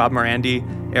Reese-Dennis, Rob Morandi,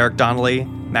 Eric Donnelly,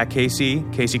 Matt Casey,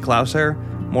 Casey Klauser,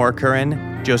 Maura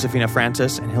Curran, Josephina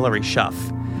Francis, and Hillary Schuff.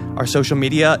 Our social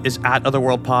media is at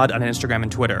OtherworldPod on Instagram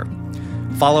and Twitter.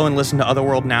 Follow and listen to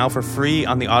Otherworld now for free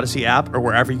on the Odyssey app or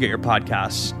wherever you get your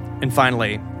podcasts. And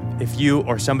finally, if you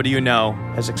or somebody you know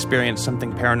has experienced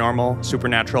something paranormal,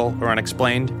 supernatural, or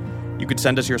unexplained, you could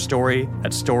send us your story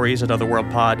at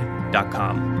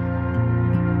stories@otherworldpod.com.